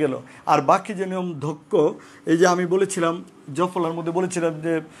 ও হয়ে গেল। আর বাকি যে নিয়ম ধক্য, এই যে আমি বলেছিলাম জফলার মধ্যে বলেছিলাম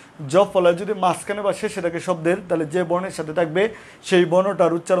যে জফলা যদি মাঝখানে বা শেষে থাকে শব্দের, তাহলে যে বর্ণের সাথে থাকবে সেই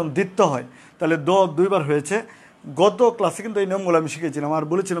বর্ণটার উচ্চারণ দ্বিত্ব হয়। তাহলে 2বার হয়েছে। গত ক্লাসে কিন্তু এই নিয়মগুলো আমি শিখেছিলাম। আর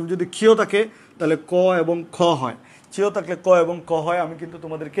বলেছিলাম যদি ক্ষীয় থাকে তাহলে ক এবং খ হয়, চিও থাকলে ক এবং ক হয়। আমি কিন্তু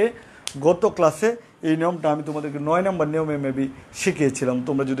তোমাদেরকে গত ক্লাসে এই নিয়মটা আমি তোমাদেরকে 9 নম্বর নিয়মে মেবি শিখিয়েছিলাম,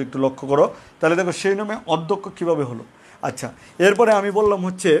 তোমরা যদি একটু লক্ষ্য করো। তাহলে দেখো সেই নিয়মে অধ্যক্ষ কীভাবে হলো। আচ্ছা, এরপরে আমি বললাম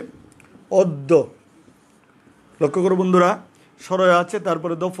হচ্ছে অদ্য। লক্ষ্য করো বন্ধুরা, স্বরয় আছে,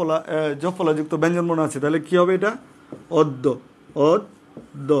 তারপরে জফলাযুক্ত ব্যঞ্জনবর্ণ আছে। তাহলে কী হবে? এটা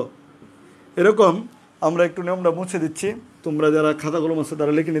অদ্য। এরকম আমরা একটু নিয়মটা মুছে দিচ্ছি। তোমরা যারা খাতা কলম আছে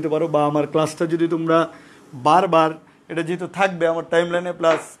তারা লিখে নিতে পারো, বা আমার ক্লাসটা যদি তোমরা বারবার, এটা যেহেতু থাকবে আমার টাইমলাইনে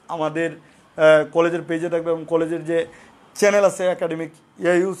প্লাস আমাদের কলেজের পেজে থাকবে এবং কলেজের যে চ্যানেল আছে একাডেমিক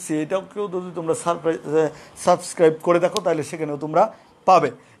ইউসি, এটাকেও যদি তোমরা সাবস্ক্রাইব করে দেখো তাহলে সেখানেও তোমরা পাবে।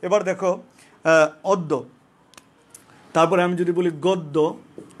 এবার দেখো অদ্য, তারপরে আমি যদি বলি গদ্য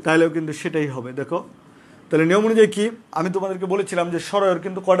তাহলেও কিন্তু সেটাই হবে। দেখো তাহলে নিয়ম অনুযায়ী কি, আমি তোমাদেরকে বলেছিলাম যে সরয়ের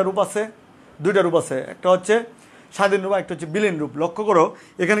কিন্তু কয়টা রূপ আছে, দুইটা রূপ আছে, একটা হচ্ছে স্বাধীন রূপ, একটা হচ্ছে বিলীন রূপ। লক্ষ্য করো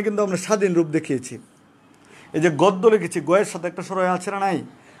এখানে কিন্তু আমরা স্বাধীন রূপ দেখিয়েছি। এই যে গদ্য লিখেছি, গয়ের সাথে একটা সরয় আছে না নাই?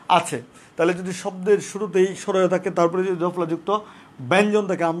 আছে। তাহলে যদি শব্দের শুরুতেই সরয় থাকে, তারপরে যদি দফলাযুক্ত ব্যঞ্জন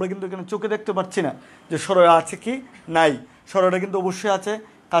থাকে, আমরা কিন্তু এখানে চোখে দেখতে পাচ্ছি না যে সরয় আছে কি নাই। সরয়টা কিন্তু অবশ্যই আছে।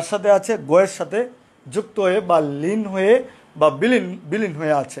 কার সাথে আছে? গয়ের সাথে যুক্ত হয়ে বা লীন হয়ে বা বিলীন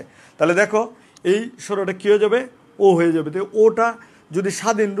হয়ে আছে। তাহলে দেখো এই সরয়টা কী হয়ে যাবে? ও হয়ে যাবে। তো ওটা যদি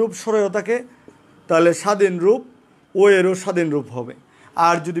স্বাধীন রূপ সরয় থাকে তাহলে স্বাধীন রূপ ও এরও স্বাধীন রূপ হবে।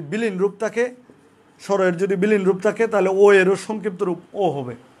 আর যদি বিলীন রূপ থাকে, সরয়ের যদি বিলীন রূপ থাকে তাহলে ও এরও সংক্ষিপ্ত রূপ ও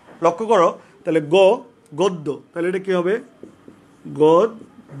হবে। লক্ষ্য করো তাহলে গদ্য, তাহলে এটা কী হবে?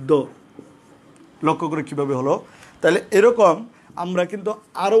 গদ্য। লক্ষ্য করে কীভাবে হলো। তাহলে এরকম আমরা কিন্তু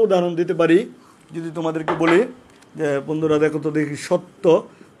আরও উদাহরণ দিতে পারি। যদি তোমাদেরকে বলি যে বন্ধুরা দেখো তো দেখি সত্য,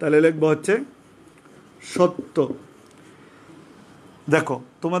 তাহলে লিখবো হচ্ছে সত্য। দেখো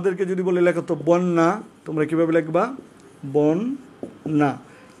তোমাদেরকে যদি বলি লেখো তো বন্যা, তোমরা কীভাবে লিখবা? বন্যা।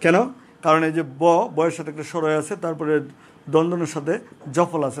 কেন? কারণ এই যে বয়ের সাথে একটা সরয় আছে, তারপরে দন্দনের সাথে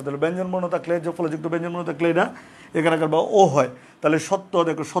জফল আছে। তাহলে ব্যঞ্জন বর্ণ থাকলে, জফলযুক্ত ব্যঞ্জন বর্ণ থাকলে এটা এখানকার বা ও হয়। তাহলে সত্য,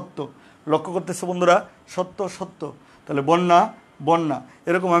 দেখো সত্য। লক্ষ্য করতেছে বন্ধুরা, সত্য সত্য। তাহলে বন্যা।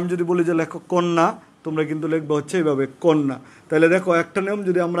 এরকম আমি যদি বলি যে লেখো কন্যা, তোমরা কিন্তু লিখবে হচ্ছে এইভাবে কন্যা। তাহলে দেখো একটা নিয়ম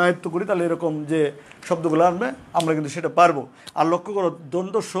যদি আমরা আয়ত্ত করি তাহলে এরকম যে শব্দগুলো আনবে আমরা কিন্তু সেটা পারবো। আর লক্ষ্য করো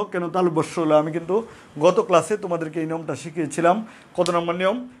দ্বন্দ্বস্ব কেন তালব্যস্য হলো, আমি কিন্তু গত ক্লাসে তোমাদেরকে এই নিয়মটা শিখিয়েছিলাম। কত নম্বর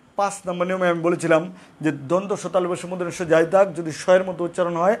নিয়ম? 5 নম্বর নিয়মে আমি বলেছিলাম যে দ্বন্দ্বস্ব তালব্যস্য মূর্ধন্য যাই থাক, যদি শয়ের মতো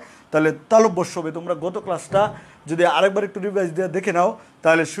উচ্চারণ হয় তাহলে তালব্যস্য হবে। তোমরা গত ক্লাসটা যদি আরেকবার একটু রিভাইজ দিয়ে দেখে নাও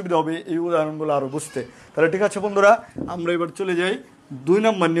তাহলে সুবিধা হবে এই উদাহরণগুলো আরও বুঝতে। তাহলে ঠিক আছে বন্ধুরা, আমরা এবার চলে যাই 2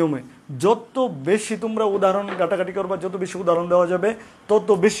 নম্বর নিয়মে। যত বেশি তোমরা উদাহরণ ঘাটাঘাটি করবা, যত বেশি উদাহরণ দেওয়া যাবে, তত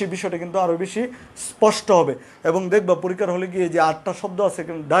বেশি বিষয়টা কিন্তু আরও বেশি স্পষ্ট হবে। এবং দেখবা পরীক্ষার হলে গিয়ে যে 8টা শব্দ আছে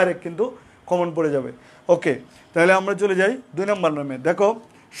কিন্তু ডাইরেক্ট কিন্তু কমন পড়ে যাবে। ওকে, তাহলে আমরা চলে যাই 2 নম্বর নিয়মে। দেখো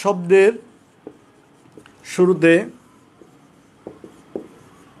শব্দের শুরুতে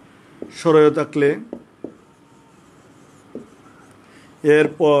সরয় থাকলে,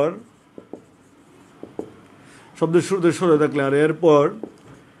 এরপর শব্দের শুরুতে সরয় থাকলে আর এরপর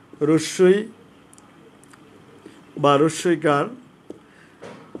রস্যই বা রস্যইকার,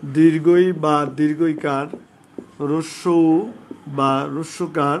 দীর্ঘই বা দীর্ঘইকার, রস্য বা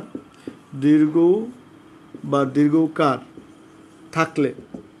রস্যকার, দীর্ঘ বা দীর্ঘকার থাকলে,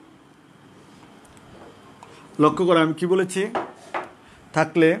 লক্ষ্য করে আমি কি বলেছি?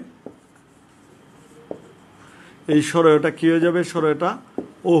 থাকলে এই সরয়টা কী হয়ে যাবে? সরয়টা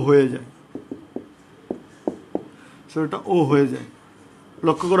ও হয়ে যায়। সরয়টা ও হয়ে যায়।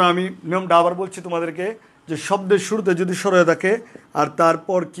 লক্ষ্য করো আমি নিয়মটা আবার বলছি তোমাদেরকে যে শব্দের শুরুতে যদি সরয় থাকে আর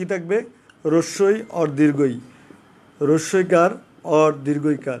তারপর কি থাকবে? রস্যই অর দীর্ঘই, রস্যইকার অর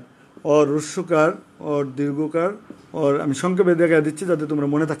দীর্ঘইকার, অর রস্যকার অর দীর্ঘকার, অর আমি সংক্ষেপে দেখা দিচ্ছি যাতে তোমরা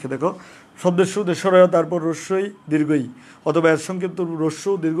মনে থাকে। দেখো শব্দের শুরুতে সরয়, তারপর রস্যই দীর্ঘই, অথবা এর সংক্ষিপ্ত রূপ রস্য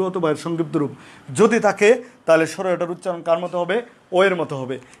দীর্ঘ, অথবা এর সংক্ষিপ্ত রূপ যদি থাকে তাহলে সরয়টার উচ্চারণ কার মতো হবে? ও এর মতো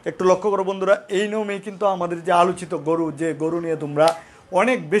হবে। একটু লক্ষ্য করো বন্ধুরা, এই নিয়মেই কিন্তু আমাদের যে আলোচিত গরু, যে গরু নিয়ে তোমরা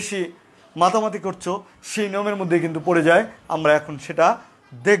অনেক বেশি মাতামাতি করছো, সেই নিয়মের মধ্যে কিন্তু পড়ে যায়। আমরা এখন সেটা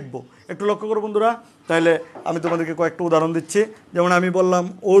দেখব। একটু লক্ষ্য করো বন্ধুরা, তাহলে আমি তোমাদেরকে কয়েকটা উদাহরণ দিচ্ছি। যেমন আমি বললাম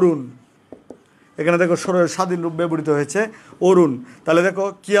অরুণ, এখানে দেখো সরয়ের স্বাধীন রূপ ব্যবহৃত হয়েছে অরুণ। তাহলে দেখো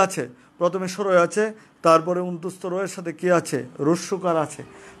কি আছে? প্রথমে সরয় আছে, তারপরে উন্তস্থ রয়ের সাথে কি আছে? রস্যকার আছে।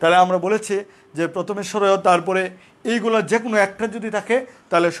 তাহলে আমরা বলেছি যে প্রথমে সরয়, তারপরে এইগুলো যে কোনো একটা যদি থাকে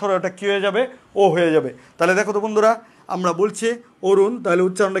তাহলে সরয়টা কী হয়ে যাবে? ও হয়ে যাবে। তাহলে দেখো তো বন্ধুরা, আমরা বলছি অরুণ, তাহলে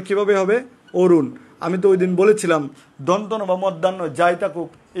উচ্চারণটা কীভাবে হবে? অরুণ। আমি তো ওই দিন বলেছিলাম দন্তন বা মধ্যাহ্ন যাই থাকুক,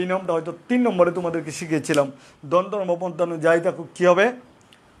 এই নিয়মটা হয়তো 3 নম্বরে তোমাদেরকে শিখিয়েছিলাম। দন্তন বা মধ্যাহ্ন যাই থাকুক কী হবে?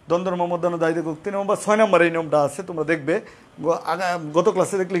 দ্বন্দ্ব মধ্যাহ্ন দায়ী থাকুক 3 নম্বর 6 নম্বর এই নিয়মটা আছে, তোমরা দেখবে গত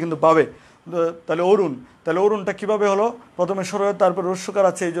ক্লাসে দেখলে কিন্তু পাবে। তাহলে অরুণ, তাহলে অরুণটা কীভাবে হলো? প্রথমে সরয়, তারপর রস্যকার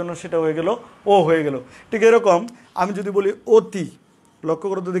আছে, এই জন্য সেটা হয়ে গেল ও হয়ে গেল। ঠিক এরকম আমি যদি বলি অতি, লক্ষ্য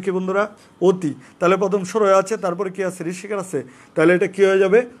করতে দেখি বন্ধুরা, অতি, তাহলে প্রথম সরয় আছে, তারপরে কি আছে? ঋষিকার আছে, তাহলে এটা কী হয়ে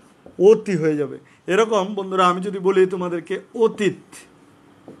যাবে? অতি হয়ে যাবে। এরকম বন্ধুরা আমি যদি বলি তোমাদেরকে অতীত,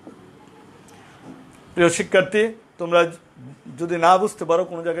 প্রিয় শিক্ষার্থী তোমরা যদি না বুঝতে পারো,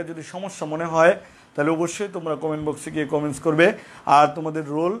 কোনো জায়গায় যদি সমস্যা মনে হয় তাহলে অবশ্যই তোমরা কমেন্ট বক্সে গিয়ে কমেন্টস করবে। আর তোমাদের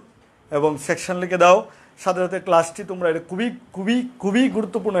রোল এবং সেকশন লিখে দাও। সাথে সাথে ক্লাসটি তোমরা, এটা খুবই খুবই খুবই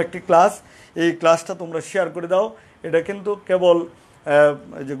গুরুত্বপূর্ণ একটি ক্লাস, এই ক্লাসটা তোমরা শেয়ার করে দাও এটা কিন্তু কেবল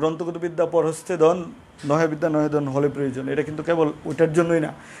যে গ্রন্থগত বিদ্যা পরহস্তে ধন নহে বিদ্যা নহে ধন হলে প্রয়োজন, এটা কিন্তু কেবল ওইটার জন্যই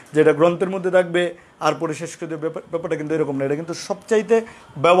না যেটা গ্রন্থের মধ্যে থাকবে আর পরে শেষ করে দেবে, ব্যাপারটা কিন্তু এরকম না। এটা কিন্তু সবচাইতে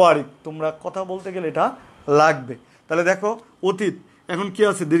ব্যবহারিক, তোমরা কথা বলতে গেলে এটা লাগবে। তাহলে দেখো অতীত, এখন কি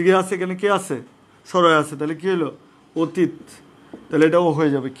আছে, দীর্ঘে আছে, এখানে কি আছে, সরয় আছে, তাহলে কি হলো অতীত, তাহলে এটা ও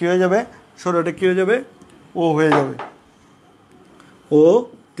হয়ে যাবে, কি হয়ে যাবে, সরয়টা কি হয়ে যাবে, ও হয়ে যাবে,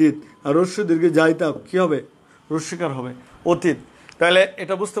 অতীত। আর রস্য দীর্ঘে যাইতা কি হবে, রস্যিকার হবে, অতীত। তাহলে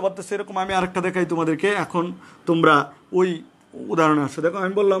এটা বুঝতে পারতেছো। এরকম আমি আরেকটা দেখাই তোমাদেরকে, এখন তোমরা ওই উদাহরণে আসো। দেখো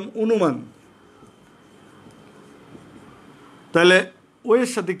আমি বললাম অনুমান, তাহলে ওয়ের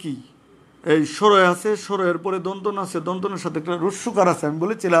সাথে কি এই সরয় আছে, সরয়ের পরে দন্তন আছে, দন্তনের সাথে একটা রস্যকার আছে। আমি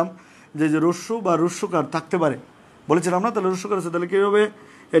বলেছিলাম যে যে রস্যু বা রস্যকার থাকতে পারে, বলেছিলাম না, তাহলে রস্যকার আছে, তাহলে কী হবে,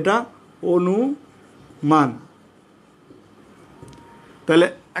 এটা অনুমান। তাহলে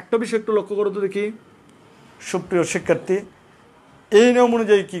একটা বিষয় একটু লক্ষ্য করো তো দেখি সুপ্রিয় শিক্ষার্থী, এই নিয়ম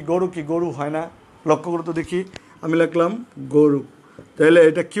অনুযায়ী কি গরু হয় না, লক্ষ্য করো তো দেখি। আমি লিখলাম গরু, তাহলে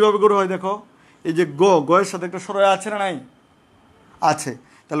এটা কীভাবে গরু হয়, দেখো এই যে গয়ের সাথে একটা সরয় আছে না নাই, আছে,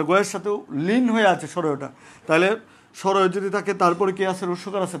 তাহলে গয়ের সাথেও লীন হয়ে আছে সরয়টা, তাহলে সরয় যদি থাকে তারপরে কি আছে,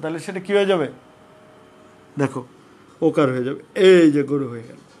 রস্যকার আছে, তাহলে সেটা কী হয়ে যাবে, দেখো ওকার হয়ে যাবে, এই যে গরু হয়ে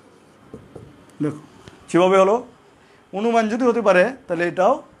গেল। দেখো কীভাবে হলো, অনুমান যদি হতে পারে তাহলে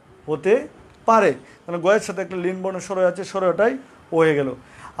এটাও হতে পারে, মানে গয়ের সাথে একটা লীন বর্ণ সরয় আছে, সরয়টাই হয়ে গেল।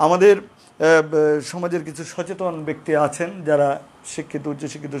 আমাদের সমাজের কিছু সচেতন ব্যক্তি আছেন যারা শিক্ষিত,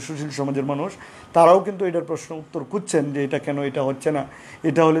 উচ্চশিক্ষিত, সুশীল সমাজের মানুষ, তারাও কিন্তু এটার প্রশ্ন উত্তর খুঁজছেন যে এটা কেন এটা হচ্ছে না,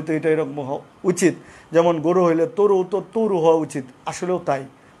 এটা হলে তো এটা এরকম হওয়া উচিত, যেমন গরু হইলে তরু তো তরু হওয়া উচিত, আসলেও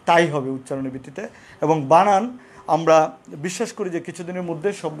তাই হবে উচ্চারণের ভিত্তিতে। এবং বানান আমরা বিশ্বাস করি যে কিছুদিনের মধ্যে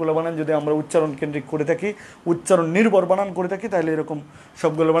সবগুলো বানান যদি আমরা উচ্চারণ কেন্দ্রিক করে থাকি, উচ্চারণ নির্ভর বানান করে থাকি, তাহলে এরকম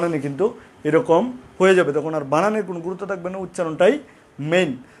সবগুলো বানানই কিন্তু এরকম হয়ে যাবে, তখন আর বানানের কোনো গুরুত্ব থাকবে না, উচ্চারণটাই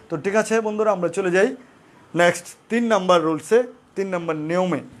মেইন। তো ঠিক আছে বন্ধুরা, আমরা চলে যাই নেক্সট 3 নাম্বার রুলসে, 3 নাম্বার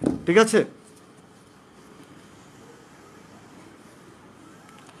নিয়মে। ঠিক আছে,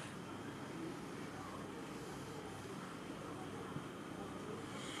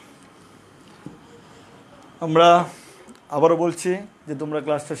 আমরা আবারও বলছি যে তোমরা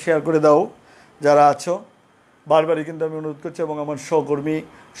ক্লাসটা শেয়ার করে দাও যারা আছো, বারবারই কিন্তু আমি অনুরোধ করছি, এবং আমার সহকর্মী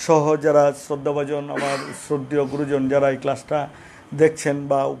সহ যারা শ্রদ্ধাভাজন, আমার শ্রদ্ধেয় গুরুজন যারা এই ক্লাসটা দেখছেন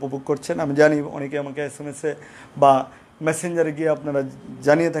বা উপভোগ করছেন, আমি জানি অনেকে আমাকে SMS-এ বা মেসেঞ্জারে গিয়ে আপনারা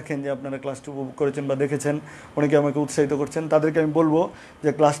জানিয়ে থাকেন যে আপনারা ক্লাসটা উপভোগ করেছেন বা দেখেছেন, অনেকে আমাকে উৎসাহিত করছেন, তাদেরকে আমি বলবো যে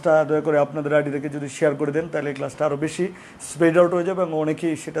ক্লাসটা দয়া করে আপনাদের আইডি থেকে যদি শেয়ার করে দেন তাহলে ক্লাসটা আরও বেশি স্প্রেড আউট হয়ে যাবে এবং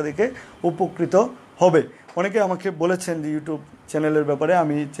অনেকেই সেটা দেখে উপকৃত হবে। অনেকে আমাকে বলেছেন যে ইউটিউব চ্যানেলের ব্যাপারে,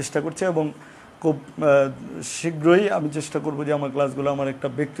 আমি চেষ্টা করছি এবং খুব শীঘ্রই আমি চেষ্টা করব যে আমার ক্লাসগুলো আমার একটা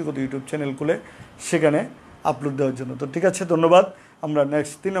ব্যক্তিগত ইউটিউব চ্যানেল খুলে সেখানে আপলোড দেওয়ার জন্য। তো ঠিক আছে, ধন্যবাদ। আমরা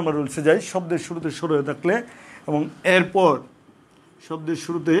নেক্সট 3 নম্বর রুলসে যাই। শব্দের শুরুতে সরয় হয়ে থাকলে এবং এরপর শব্দের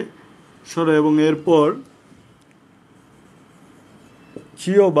শুরুতে সরয় এবং এরপর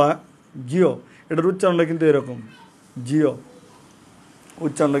জিও বা গিও, এটার উচ্চারণটা কিন্তু এরকম, জিও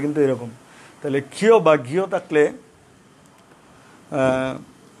উচ্চারণটা কিন্তু এরকম। তাহলে ক্ষিয় বা ঘিও থাকলে,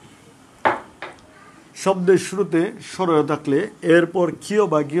 শব্দের শুরুতে সরয় থাকলে, এরপর ক্ষিয়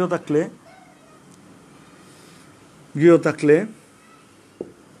বা গিও থাকলে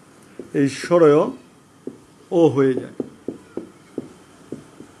এই সরয় ও হয়ে যায়।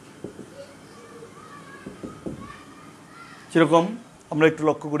 যেরকম আমরা একটু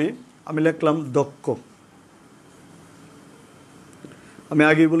লক্ষ্য করি, আমি লিখলাম দক্ষ, আমি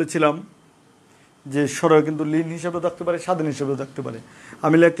আগেই বলেছিলাম যে সরয় কিন্তু লীন হিসাবেও থাকতে পারে, স্বাধীন হিসাবেও থাকতে পারে।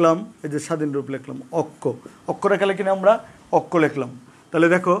 আমি লিখলাম এই যে স্বাধীন রূপ লিখলাম অক্ষ, অক্ষরে খেলে কিনা আমরা অক্ষ লিখলাম। তাহলে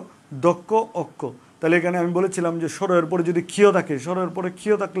দেখো দক্ষ অক্ষ, তাহলে এখানে আমি বলেছিলাম যে সরয়ের পরে যদি ক্ষিয় থাকে, সরয়ের পরে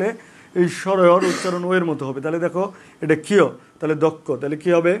ক্ষিয় থাকলে এই সরয়ের উচ্চারণ ওয়ের মতো হবে। তাহলে দেখো এটা ক্ষিয়, তাহলে দক্ষ, তাহলে কী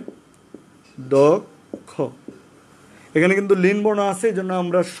হবে দক্ষ। এখানে কিন্তু লীন বর্ণ আছে, এই জন্য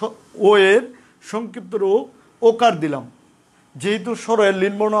আমরা ও এর সংক্ষিপ্ত রূপ ওকার দিলাম। যেহেতু সরয়ের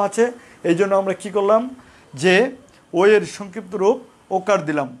লীন বর্ণ আছে এই জন্য আমরা কি করলাম, যে ও এর সংক্ষিপ্ত রূপ ওকার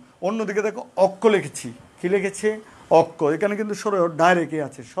দিলাম। অন্যদিকে দেখো অক্ষ লিখেছি, কি লিখেছি অক্ষ, এখানে কিন্তু সরয় ডাইরেক্টই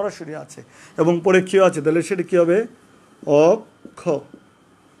আছে, সরাসরি আছে এবং পরে কি আছে, তাহলে সেটা কি হবে অক্ষ।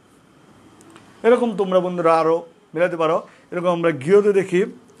 এরকম তোমরা বন্ধুরা আরও মেলাতে পারো। এরকম আমরা গৃহতে দেখি,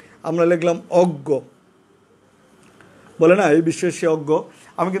 আমরা লিখলাম অজ্ঞ, বলে না এই বিশ্বের সে অজ্ঞ।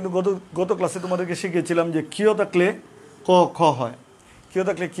 আমি কিন্তু গত ক্লাসে তোমাদেরকে শিখিয়েছিলাম যে ক্ষিয় থাকলে ক খ হয়, ক্ষিয়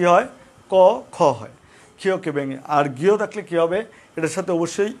থাকলে কী হয় ক খ হয়, ক্ষিয়কে ভেঙে। আর গৃহ থাকলে কী হবে, এটার সাথে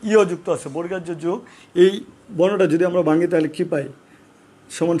অবশ্যই ইয় যুক্ত আছে, বর্গার্য যুগ। এই বর্ণটা যদি আমরা ভাঙি তাহলে কী পাই,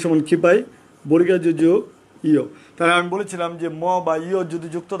 সমান সমান কী পাই, বর্গার্য যুগ ইয়। তাহলে আমি বলেছিলাম যে ম বা ইয় যদি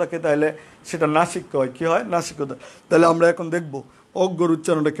যুক্ত থাকে তাহলে সেটা নাসিক্য হয়। কী হয়? নাসিক্যতা। তাহলে আমরা এখন দেখব অজ্ঞর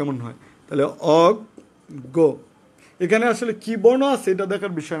উচ্চারণটা কেমন হয়। তাহলে অজ্ঞ, এখানে আসলে কি বর্ণ আছে এটা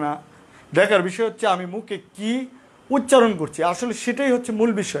দেখার বিষয় না, দেখার বিষয় হচ্ছে আমি মুখে কি উচ্চারণ করছি, আসলে সেটাই হচ্ছে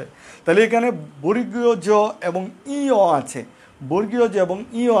মূল বিষয়। তাহলে এখানে বর্গীয় জ এবং ইয় আছে, বর্গীয় জ এবং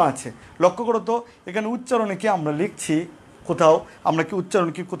ইয় আছে। লক্ষ্য করো তো এখানে উচ্চারণে কি আমরা লিখছি, কোথাও আমরা কি উচ্চারণ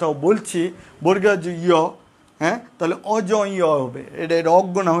কি কোথাও বলছি বর্গীয় জ ইয়, হ্যাঁ, তাহলে অজইয় হবে, এটা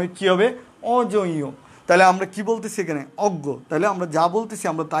অজ্ঞ না হয়ে কী হবে? অজইয়। তাহলে আমরা কি বলতেছি এখানে? অজ্ঞ। তাহলে আমরা যা বলতেছি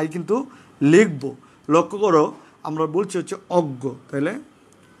আমরা তাই কিন্তু লিখব। লক্ষ্য করো আমরা বলছি হচ্ছে অজ্ঞ, তাহলে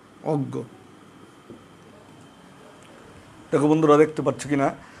অজ্ঞ। দেখো বন্ধুরা দেখতে পাচ্ছ কি না?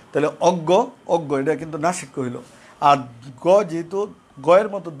 তাহলে অজ্ঞ, অজ্ঞ এটা কিন্তু নাসিক্য হইল। আর গ যেহেতু গয়ের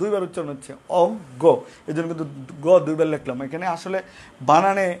মতো দুইবার উচ্চারণ হচ্ছে অজ্ঞ, এই জন্য কিন্তু গ দুইবার লিখলাম। এখানে আসলে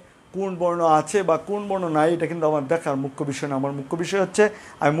বানানে কোন বর্ণ আছে বা কোন বর্ণ নাই এটা কিন্তু আমার দেখার মুখ্য বিষয় না। আমার মুখ্য বিষয় হচ্ছে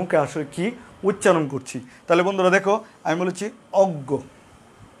আমি মুখে আসলে কি উচ্চারণ করছি। তাহলে বন্ধুরা দেখো আমি বলেছি অজ্ঞ,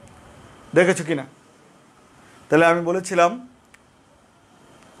 দেখেছো কি না? তাহলে আমি বলেছিলাম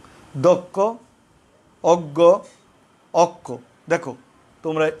দক্ষ, অজ্ঞ, অক্ষ। দেখো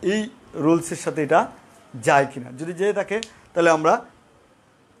তোমরা এই রুলসের সাথে এটা যায় কিনা, যদি যেয়ে থাকে তাহলে আমরা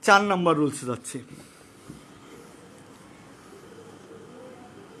 4 নম্বর রুলসে যাচ্ছি।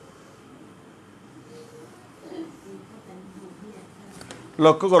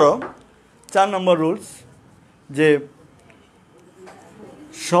 লক্ষ্য করো 4 নম্বর রুলস যে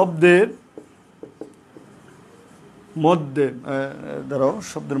শব্দের মধ্যে, দাঁড়াও,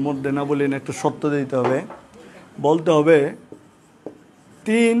 শব্দের মধ্যে না বলে একটা শর্ত দিতে হবে, বলতে হবে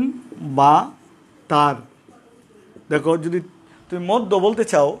 3 বা তার। দেখো যদি তুমি মধ্য বলতে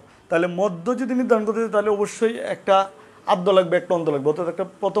চাও তাহলে মধ্য যদি নির্ধারণ করতে চাও তাহলে অবশ্যই একটা আদ্য লাগবে, একটা অন্ত লাগবে, অর্থাৎ একটা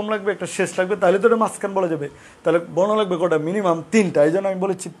প্রথম লাগবে, একটা শেষ লাগবে, তাহলে তো এটা মাঝখান বলা যাবে। তাহলে বর্ণ লাগবে কটা? মিনিমাম 3টা। এই জন্য আমি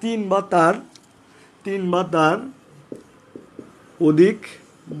বলেছি 3 বা তার, 3 বা তার অধিক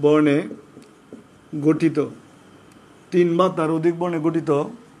বর্ণে গঠিত, 3 বা তার অধিক বর্ণে গঠিত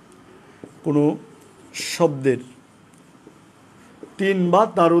কোনো শব্দের, 3 বা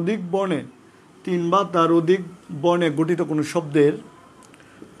তার অধিক বর্ণে, 3 বা তার অধিক বর্ণে গঠিত কোনো শব্দের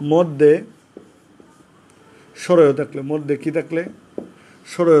মধ্যে স্বরয় থাকলে, মধ্যে কি থাকলে?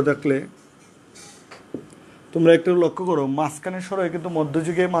 স্বরয় থাকলে। তোমরা একটু লক্ষ্য করো মাঝখানে স্বরয় কিন্তু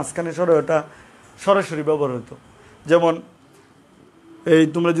মধ্যযুগে মাঝখানে স্বরয়টা সরাসরি ব্যবহার হতো। যেমন এই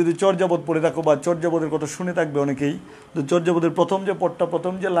তোমরা যদি চর্যাপদ পড়ে থাকো বা চর্যাপদের কথা শুনে থাকবে অনেকেই, তো চর্যাপদের প্রথম যে পদটা,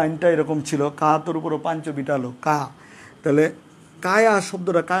 প্রথম যে লাইনটা এরকম ছিল, কা তোর উপরও পাঞ্চ বিটালো, কা। তাহলে কায়া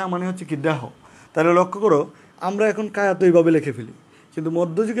শব্দটা, কায়া মানে হচ্ছে কি দেহ। তাহলে লক্ষ্য করো আমরা এখন কায়া তো এইভাবে লিখে ফেলি, কিন্তু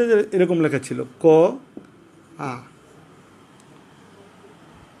মধ্যযুগে এরকম লেখা ছিল ক আ,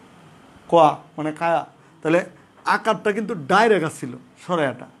 ক মানে কায়া। তাহলে আকারটা কিন্তু ডাইরেক্ট আসছিল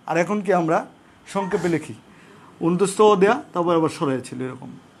সরায়াটা, আর এখন কি আমরা সংক্ষেপে লিখি, উন্তস্ত দেয়া তারপর আবার সরাই ছিল এরকম।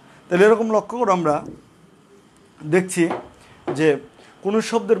 তাহলে এরকম লক্ষ্য করে আমরা দেখছি যে কোনো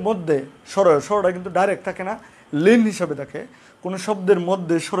শব্দের মধ্যে স্বরটা কিন্তু ডাইরেক্ট থাকে না, লিন হিসাবে থাকে। কোনো শব্দের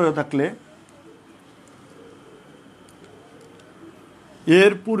মধ্যে স্বরয় থাকলে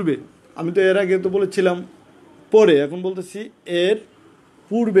এর পূর্বে, আমি তো এর আগে তো বলেছিলাম পরে, এখন বলতেছি এর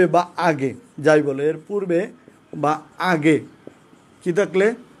পূর্বে বা আগে, যাই বলে এর পূর্বে বা আগে কি থাকলে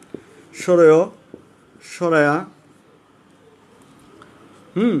স্বরয়, সরায়া,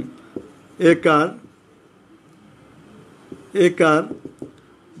 একার, একার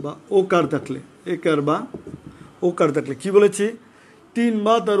বা ওকার থাকলে, একার বা ওকার থাকলে কি বলেছি? 3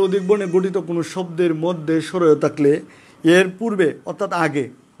 বা তার অধিক বর্ণে গঠিত কোনো শব্দের মধ্যে স্বরয় থাকলে এর পূর্বে অর্থাৎ আগে,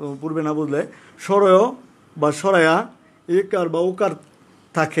 পূর্বে না বুঝলে স্বরয় বা সরায়া, একার বা ওকার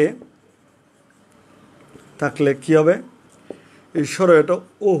থাকলে কি হবে? এই স্বরয়টা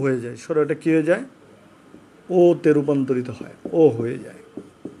ও হয়ে যায়, স্বরয়টা কি হয়ে যায়? ওতে রূপান্তরিত হয়, ও হয়ে যায়।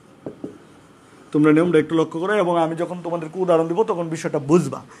 তোমরা নিয়মটা একটু লক্ষ্য করো, এবং আমি যখন তোমাদেরকে উদাহরণ দেবো তখন বিষয়টা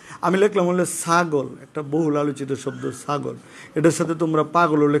বুঝবা। আমি লিখলাম হলে ছাগল, একটা বহুল আলোচিত শব্দ ছাগল, এটার সাথে তোমরা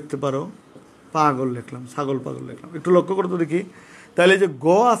পাগলও লিখতে পারো, পাগল লিখলাম, ছাগল পাগল লিখলাম। একটু লক্ষ্য করো তো দেখি। তাহলে যে গ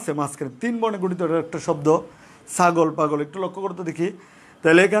আছে মাঝখানে 3 বর্ণে গঠিত একটা শব্দ ছাগল পাগল, একটু লক্ষ্য করো তো দেখি।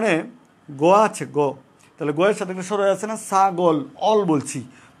 তাহলে এখানে গ আছে, গ, তাহলে গয়ের সাথে একটা স্বর আছে না, ছাগল অল বলছি,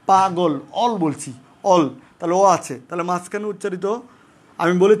 পাগল অল বলছি, অল, তাহলে ও আছে। তাহলে মাঝখানে উচ্চারিত,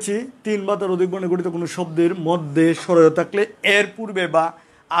 আমি বলেছি 3 বা তার অধিক বর্ণে গঠিত কোনো শব্দের মধ্যে স্বরয় থাকলে এর পূর্বে বা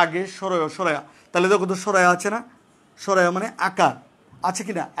আগে স্বরয়, সরায়া। তাহলে দেখো তো সরায়া আছে না, সরায়া মানে আকার আছে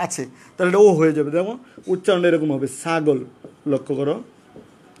কি না? আছে। তাহলে এটা ও হয়ে যাবে। দেখো উচ্চারণটা এরকম হবে ছাগল, লক্ষ্য করো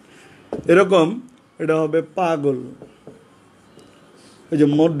এরকম, এটা হবে পাগল। এই যে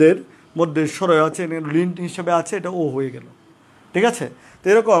মধ্যের মধ্যে সরয় আছে, লিন হিসেবে আছে, এটা ও হয়ে গেল। ঠিক আছে? তো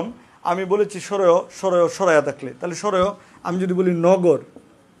এরকম আমি বলেছি সরয় সরয় সরায়া থাকলে, তাহলে সরয় আমি যদি বলি নগর,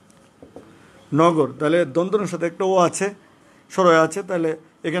 নগর, তাহলে দন্তনের সাথে একটা ও আছে, সরয় আছে, তাহলে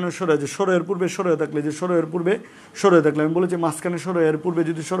এখানে সরয় আছে। সরয়ের পূর্বে সরয় থাকলে, যে সরয়ের পূর্বে সরয় থাকলে আমি বলেছি মাঝখানে সরয়ের পূর্বে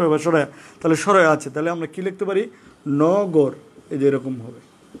যদি সরয় বা সরয়, তাহলে সরয় আছে, তাহলে আমরা কি লিখতে পারি? নগর। এই যে এরকম হবে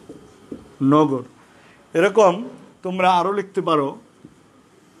নগর। এরকম তোমরা আরও লিখতে পারো,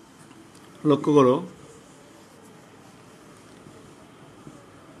 লক্ষ্য করো,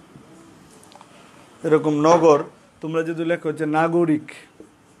 এরকম নগর তোমরা যদি লেখো হচ্ছে নাগরিক,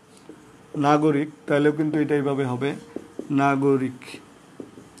 নাগরিক, তাহলেও কিন্তু এটা এইভাবে হবে নাগরিক,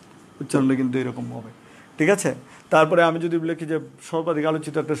 উচ্চারণটা কিন্তু এরকম হবে। ঠিক আছে? তারপরে আমি যদি লিখি যে সর্বাধিক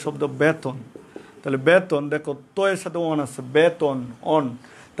আলোচিত একটা শব্দ বেতন, তাহলে বেতন, দেখো তো এর সাথে অন আছে, বেতন অন,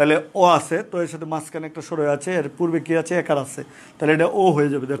 তাহলে ও আছে, তো এর সাথে মাঝখানে একটা সরয় আছে, এর পূর্বে কি আছে? একার আছে, তাহলে এটা ও হয়ে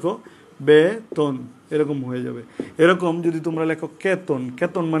যাবে। দেখো বেতন এরকম হয়ে যাবে। এরকম যদি তোমরা লেখো কেতন,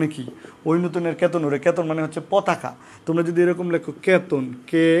 কেতন মানে কি? ওই নতুনের কেতন, ওরে কেতন মানে হচ্ছে পতাকা। তোমরা যদি এরকম লেখো কেতন,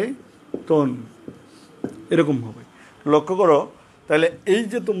 কেতন, এরকম হবে। লক্ষ্য করো, তাহলে এই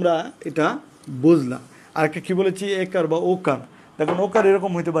যে তোমরা এটা বুঝলা। আর একটা কী বলেছি? একার বা ওকার। দেখুন ওকার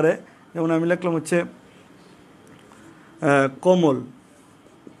এরকম হইতে পারে, যেমন আমি লিখলাম হচ্ছে কমল,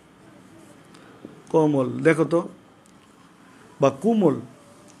 কমল, দেখো তো, বা কুমল।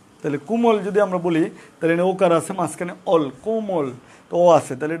 তাহলে কুমল যদি আমরা বলি, তাহলে এখানে ওকার আছে, মাঝখানে অল, কোমল, তো ও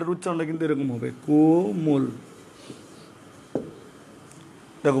আছে, তাহলে এটার উচ্চারণটা কিন্তু এরকম হবে কোমল।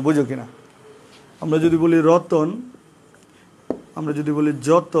 দেখো বুঝো কিনা? আমরা যদি বলি রতন, আমরা যদি বলি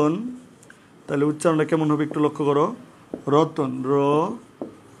যতন, তাহলে উচ্চারণটা কেমন হবে একটু লক্ষ্য করো। রতন,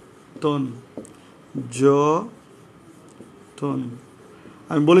 রতন, যতন।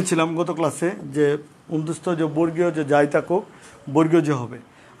 আমি বলেছিলাম গত ক্লাসে যে অন্তস্থ যে বর্গীয় যে যাই থাকুক, বর্গীয় যে হবে।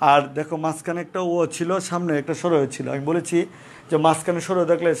 আর দেখো মাঝখানে একটা ও ছিল, সামনে একটা সরয় ছিল। আমি বলেছি যে মাঝখানে সরয়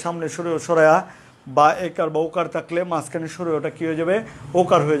থাকলে সামনে সরয় সরায়া, বা একার বা ওকার থাকলে মাঝখানে সরয়টা কী হয়ে যাবে?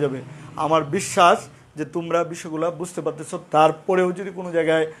 ওকার হয়ে যাবে। আমার বিশ্বাস যে তোমরা বিষয়গুলো বুঝতে পারতেছো। তারপরেও যদি কোনো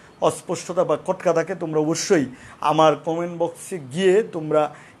জায়গায় অস্পষ্টতা বা কটকা থাকে, তোমরা অবশ্যই আমার কমেন্ট বক্সে গিয়ে তোমরা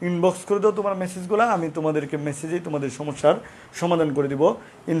ইনবক্স করে দাও তোমার মেসেজগুলো, আমি তোমাদেরকে মেসেজেই তোমাদের সমস্যার সমাধান করে দিব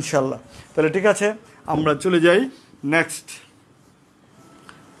ইনশাল্লাহ। তাহলে ঠিক আছে, আমরা চলে যাই নেক্সট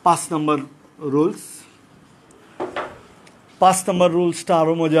 5 নম্বর রুলস। 5 নম্বর রুলসটা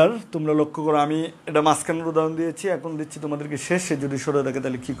আরও মজার, তোমরা লক্ষ্য করো। আমি এটা মাঝখানের উদাহরণ দিয়েছি, এখন দিচ্ছি তোমাদেরকে শেষে। যদি সরে থাকে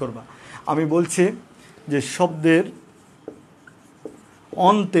তাহলে কী করবা? আমি বলছি যে শব্দের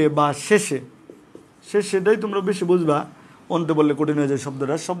অন্তে বা শেষে, সেটাই তোমরা বেশি বুঝবা, অন্তে বললে কঠিন হয়ে যায়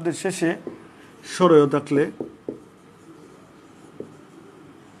শব্দটা। শব্দের শেষে সরয় থাকলে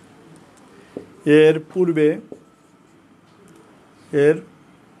এর পূর্বে, এর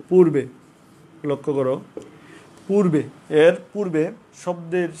পূর্বে, লক্ষ্য করো, পূর্বে, এর পূর্বে,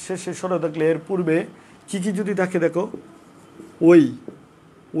 শব্দের শেষে সরয় থাকলে এর পূর্বে কি কি যদি থাকে? দেখো ওই,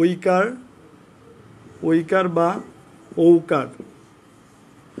 ওইকার, ওইকার বা ঔকার,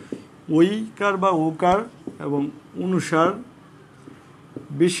 ওইকার বা ঔকার এবং অনুসার,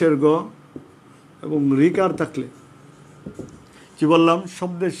 বিসর্গ এবং রিকার থাকলে, কি বললাম?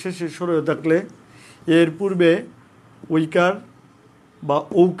 শব্দের শেষে সরয় থাকলে এর পূর্বে ওইকার বা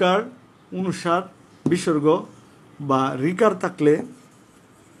ঔকার, অনুসার, বিসর্গ বা রিকার থাকলে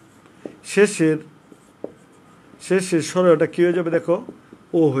শেষের সরয়টা কী হয়ে যাবে? দেখো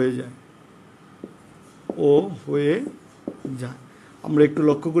ও হয়ে যায়, ও হয়ে যায়। আমরা একটু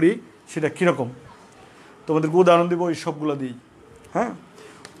লক্ষ্য করি সেটা কীরকম, তোমাদেরকে উদাহরণ দিব ওই সবগুলো দিই। হ্যাঁ,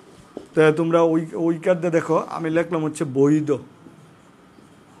 তা তোমরা ওইকার দিয়ে দেখো, আমি লিখলাম হচ্ছে বৈধ।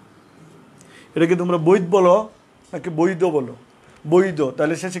 এটাকে তোমরা বৈধ বলো নাকি বৈধ বলো? বৈধ।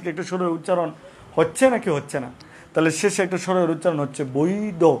 তাহলে শেষে কি একটা স্বরের উচ্চারণ হচ্ছে নাকি হচ্ছে না? তাহলে শেষে একটা স্বরের উচ্চারণ হচ্ছে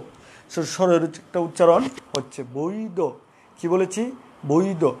বৈধ, স্বরের একটা উচ্চারণ হচ্ছে বৈধ। কি বলেছি?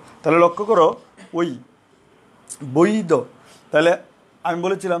 বৈধ। তাহলে লক্ষ্য করো, ওই বৈধ। তাহলে আমি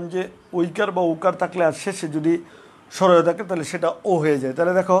বলেছিলাম যে ওইকার বা ওকার থাকলে আর শেষে যদি স্বরয় থাকে তাহলে সেটা ও হয়ে যায়।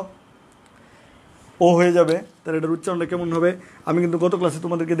 তাহলে দেখো ও হয়ে যাবে, তাহলে এটার উচ্চারণটা কেমন হবে? আমি কিন্তু গত ক্লাসে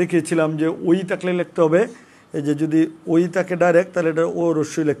তোমাদেরকে দেখিয়েছিলাম যে ওই থাকলে লিখতে হবে, এই যে যদি ওই থাকে ডাইরেক্ট, তাহলে এটা ও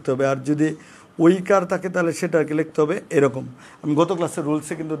রস্যই লিখতে হবে। আর যদি ওইকার থাকে তাহলে সেটাকে লিখতে হবে এরকম। আমি গত ক্লাসের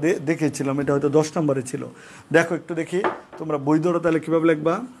রুলসে কিন্তু দেখিয়েছিলাম, এটা হয়তো 10 নম্বরে ছিল। দেখো একটু দেখি তোমরা বৈধটা তাহলে কীভাবে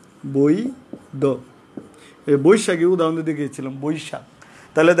লিখবা? বৈধ। এই বৈশাখী উদাহরণ দেখিয়েছিলাম, বৈশাখ।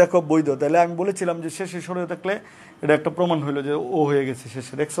 তাহলে দেখো বৈধ। তাহলে আমি বলেছিলাম যে শেষে সরে থাকলে এটা একটা প্রমাণ হইলো যে ও হয়ে গেছে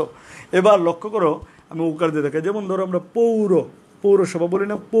শেষে। দেখছো? এবার লক্ষ্য করো, আমি ঔকার দিয়ে দেখাই। যেমন ধরো আমরা পৌর, পৌরসভা বলি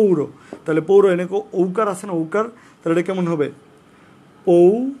না, পৌর। তাহলে পৌর এনে ঔকার আছে না, ঔকার, তাহলে এটা কেমন হবে?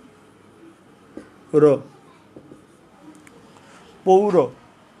 র, পৌর,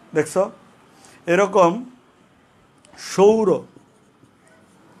 দেখছ? এরকম সৌর,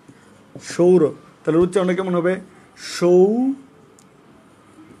 সৌর, তাহলে উচ্চারণটা কেমন হবে?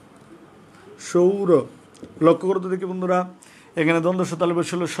 সৌর। লক্ষ্য করতে দেখি বন্ধুরা, এখানে দ্বন্দ্ব তালে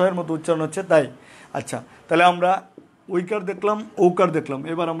বসলে শয়ের মতো উচ্চারণ হচ্ছে, তাই। আচ্ছা, তাহলে আমরা ঐকার দেখলাম, ঔকার দেখলাম,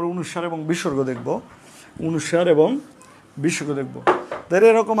 এবার আমরা অনুস্বার এবং বিসর্গ দেখব। অনুস্বার এবং বিসর্গ দেখব। তাহলে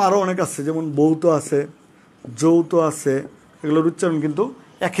এরকম আরও অনেক আছে, যেমন বৌত আছে, যৌত আছে, এগুলোর উচ্চারণ কিন্তু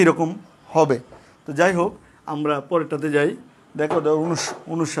একই রকম হবে। তো যাই হোক, আমরা পরেরটাতে যাই। দেখো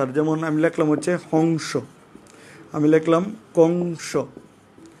অনুস্বার, যেমন আমি লিখলাম হচ্ছে হংস, আমি লিখলাম কংস।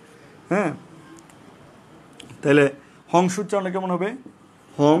 হ্যাঁ, তাহলে হংস উচ্চারণটা কেমন হবে?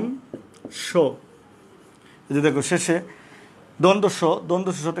 হংস। এই যে দেখো শেষে দ্বন্দ্বস,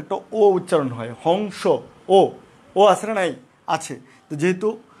 দ্বন্দ্বসের সাথে একটা ও উচ্চারণ হয়, হংস। ও আছে না? নাই, আছে। তো যেহেতু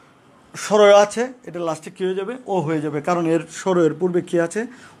স্বরয় আছে, এটা লাস্টে কী হয়ে যাবে? ও হয়ে যাবে, কারণ এর স্বরয়ের পূর্বে কী আছে?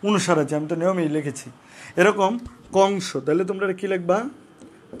 অনুসার আছে, আমি তো নিয়মেই লিখেছি। এরকম কংস, তাহলে তোমরা কী লিখবা?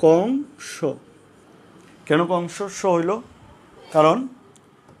 কংস। কেন কংস স হইল? কারণ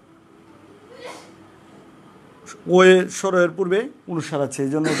ও এর স্বরয়ের পূর্বে অনুসার আছে,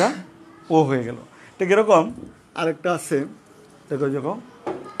 এই জন্য এটা ও হয়ে গেল। ঠিক এরকম আরেকটা আছে, দেখো যখন,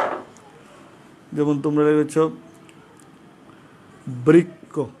 যেমন তোমরা লিখেছ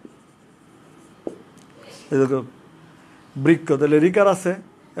বৃক্ষ, এই দেখো বৃক্ষ, তাহলে রিকার আছে,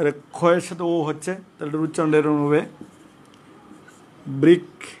 এর ক্ষয়ের সাথে ও হচ্ছে, তাহলে এটার উচ্চারণ এরকম হবে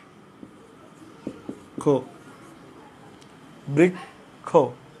বৃক্ষ, বৃক্ষ,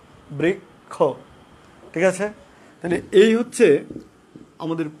 বৃক্ষ। ঠিক আছে, তাহলে এই হচ্ছে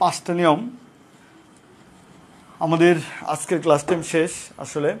আমাদের 5টা নিয়ম। আমাদের আজকের ক্লাস টাইম শেষ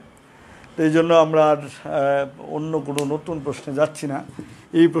আসলে, তো এই জন্য আমরা আর অন্য কোনো নতুন প্রশ্নে যাচ্ছি না।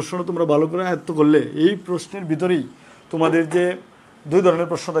 এই প্রশ্নটা তোমরা ভালো করে আয়ত্ত করলে, এই প্রশ্নের ভিতরেই তোমাদের যে 2 ধরনের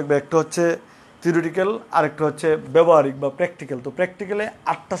প্রশ্ন থাকবে, একটা হচ্ছে থিওরিটিক্যাল, আরেকটা হচ্ছে ব্যবহারিক বা প্র্যাকটিক্যাল। তো প্র্যাকটিক্যালে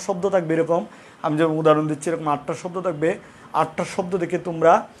 8টা শব্দ থাকবে, এরকম আমি যেমন উদাহরণ দিচ্ছি, এরকম 8টা শব্দ থাকবে। 8টা শব্দ দেখে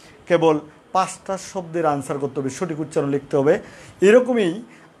তোমরা কেবল 5টা শব্দের আনসার করতে হবে, সঠিক উচ্চারণ লিখতে হবে। এরকমই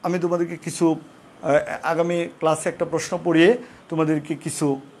আমি তোমাদেরকে কিছু আগামী ক্লাসে একটা প্রশ্ন পড়িয়ে তোমাদেরকে কিছু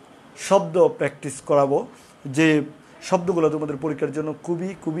শব্দ প্র্যাকটিস করাবো, যে শব্দগুলো তোমাদের পরীক্ষার জন্য খুবই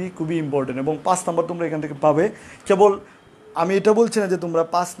খুবই খুবই ইম্পর্টেন্ট, এবং 5 নম্বর তোমরা এখান থেকে পাবে। কেবল আমি এটা বলছি না যে তোমরা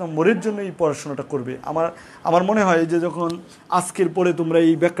 5 নম্বরের জন্য এই পড়াশোনাটা করবে। আমার মনে হয় যে যখন আজকের পরে তোমরা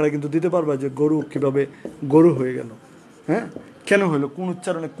এই ব্যাখ্যাটা কিন্তু দিতে পারবা যে গরু কীভাবে গরু হয়ে গেল, হ্যাঁ, কেন হলো, কোন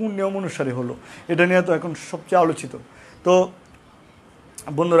উচ্চারণে, কোন নিয়ম অনুসারে হলো, এটা নিয়ে তো এখন সবচেয়ে আলোচিত। তো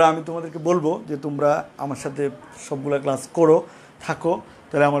বন্ধুরা, আমি তোমাদেরকে বলবো যে তোমরা আমার সাথে সবগুলো ক্লাস করো, থাকো,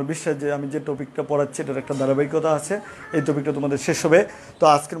 তাহলে আমার বিশ্বাস যে আমি যে টপিকটা পড়াচ্ছি এটার একটা ধারাবাহিকতা আছে, এই টপিকটা তোমাদের শেষ হবে। তো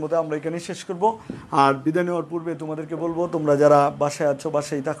আজকের মতো আমরা এখানেই শেষ করব। আর বিদায় নেওয়ার পূর্বে তোমাদেরকে বলবো, তোমরা যারা বাসায় আছো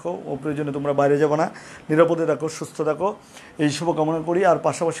বাসায় থাকো, ও প্রয়োজনে তোমরা বাইরে যাবো না, নিরাপদে থাকো, সুস্থ থাকো, এই শুভকামনা করি। আর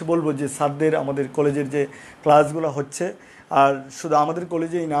পাশাপাশি বলবো যে স্যারদের, আমাদের কলেজের যে ক্লাসগুলো হচ্ছে, আর শুধু আমাদের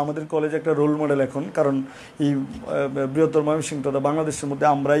কলেজেই না, আমাদের কলেজ একটা রোল মডেল এখন, কারণ এই বৃহত্তর ময়মনসিংহ তথা বাংলাদেশের মধ্যে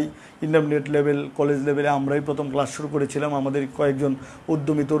আমরাই ইন্টারমিডিয়েট লেভেল, কলেজ লেভেলে আমরাই প্রথম ক্লাস শুরু করেছিলাম। আমাদের কয়েকজন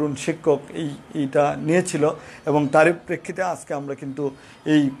উদ্যমী তরুণ শিক্ষক এইটা নিয়েছিল, এবং তারই প্রেক্ষিতে আজকে আমরা কিন্তু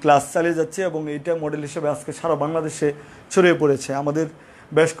এই ক্লাস চালিয়ে যাচ্ছি, এবং এইটা মডেল হিসেবে আজকে সারা বাংলাদেশে ছড়িয়ে পড়েছে। আমাদের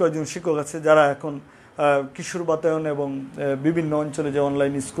বেশ কয়েকজন শিক্ষক আছে যারা এখন কিশোর বাতায়ন এবং বিভিন্ন অঞ্চলে যে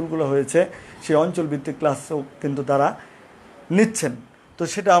অনলাইন স্কুলগুলো হয়েছে, সেই অঞ্চলভিত্তিক ক্লাসও কিন্তু তারা নিচ্ছেন। তো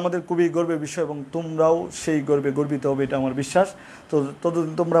সেটা আমাদের খুবই গর্বের বিষয়, এবং তোমরাও সেই গর্বে গর্বিত হবে, এটা আমার বিশ্বাস। তো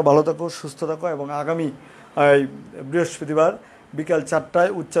ততদিন তোমরা ভালো থাকো, সুস্থ থাকো, এবং আগামী বৃহস্পতিবার বিকাল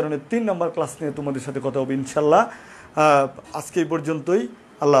 4টায় উচ্চারণের 3 নম্বর ক্লাস নিয়ে তোমাদের সাথে কথা হবে ইনশাল্লাহ। আজকে এই পর্যন্তই,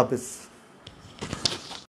 আল্লাহ হাফেজ।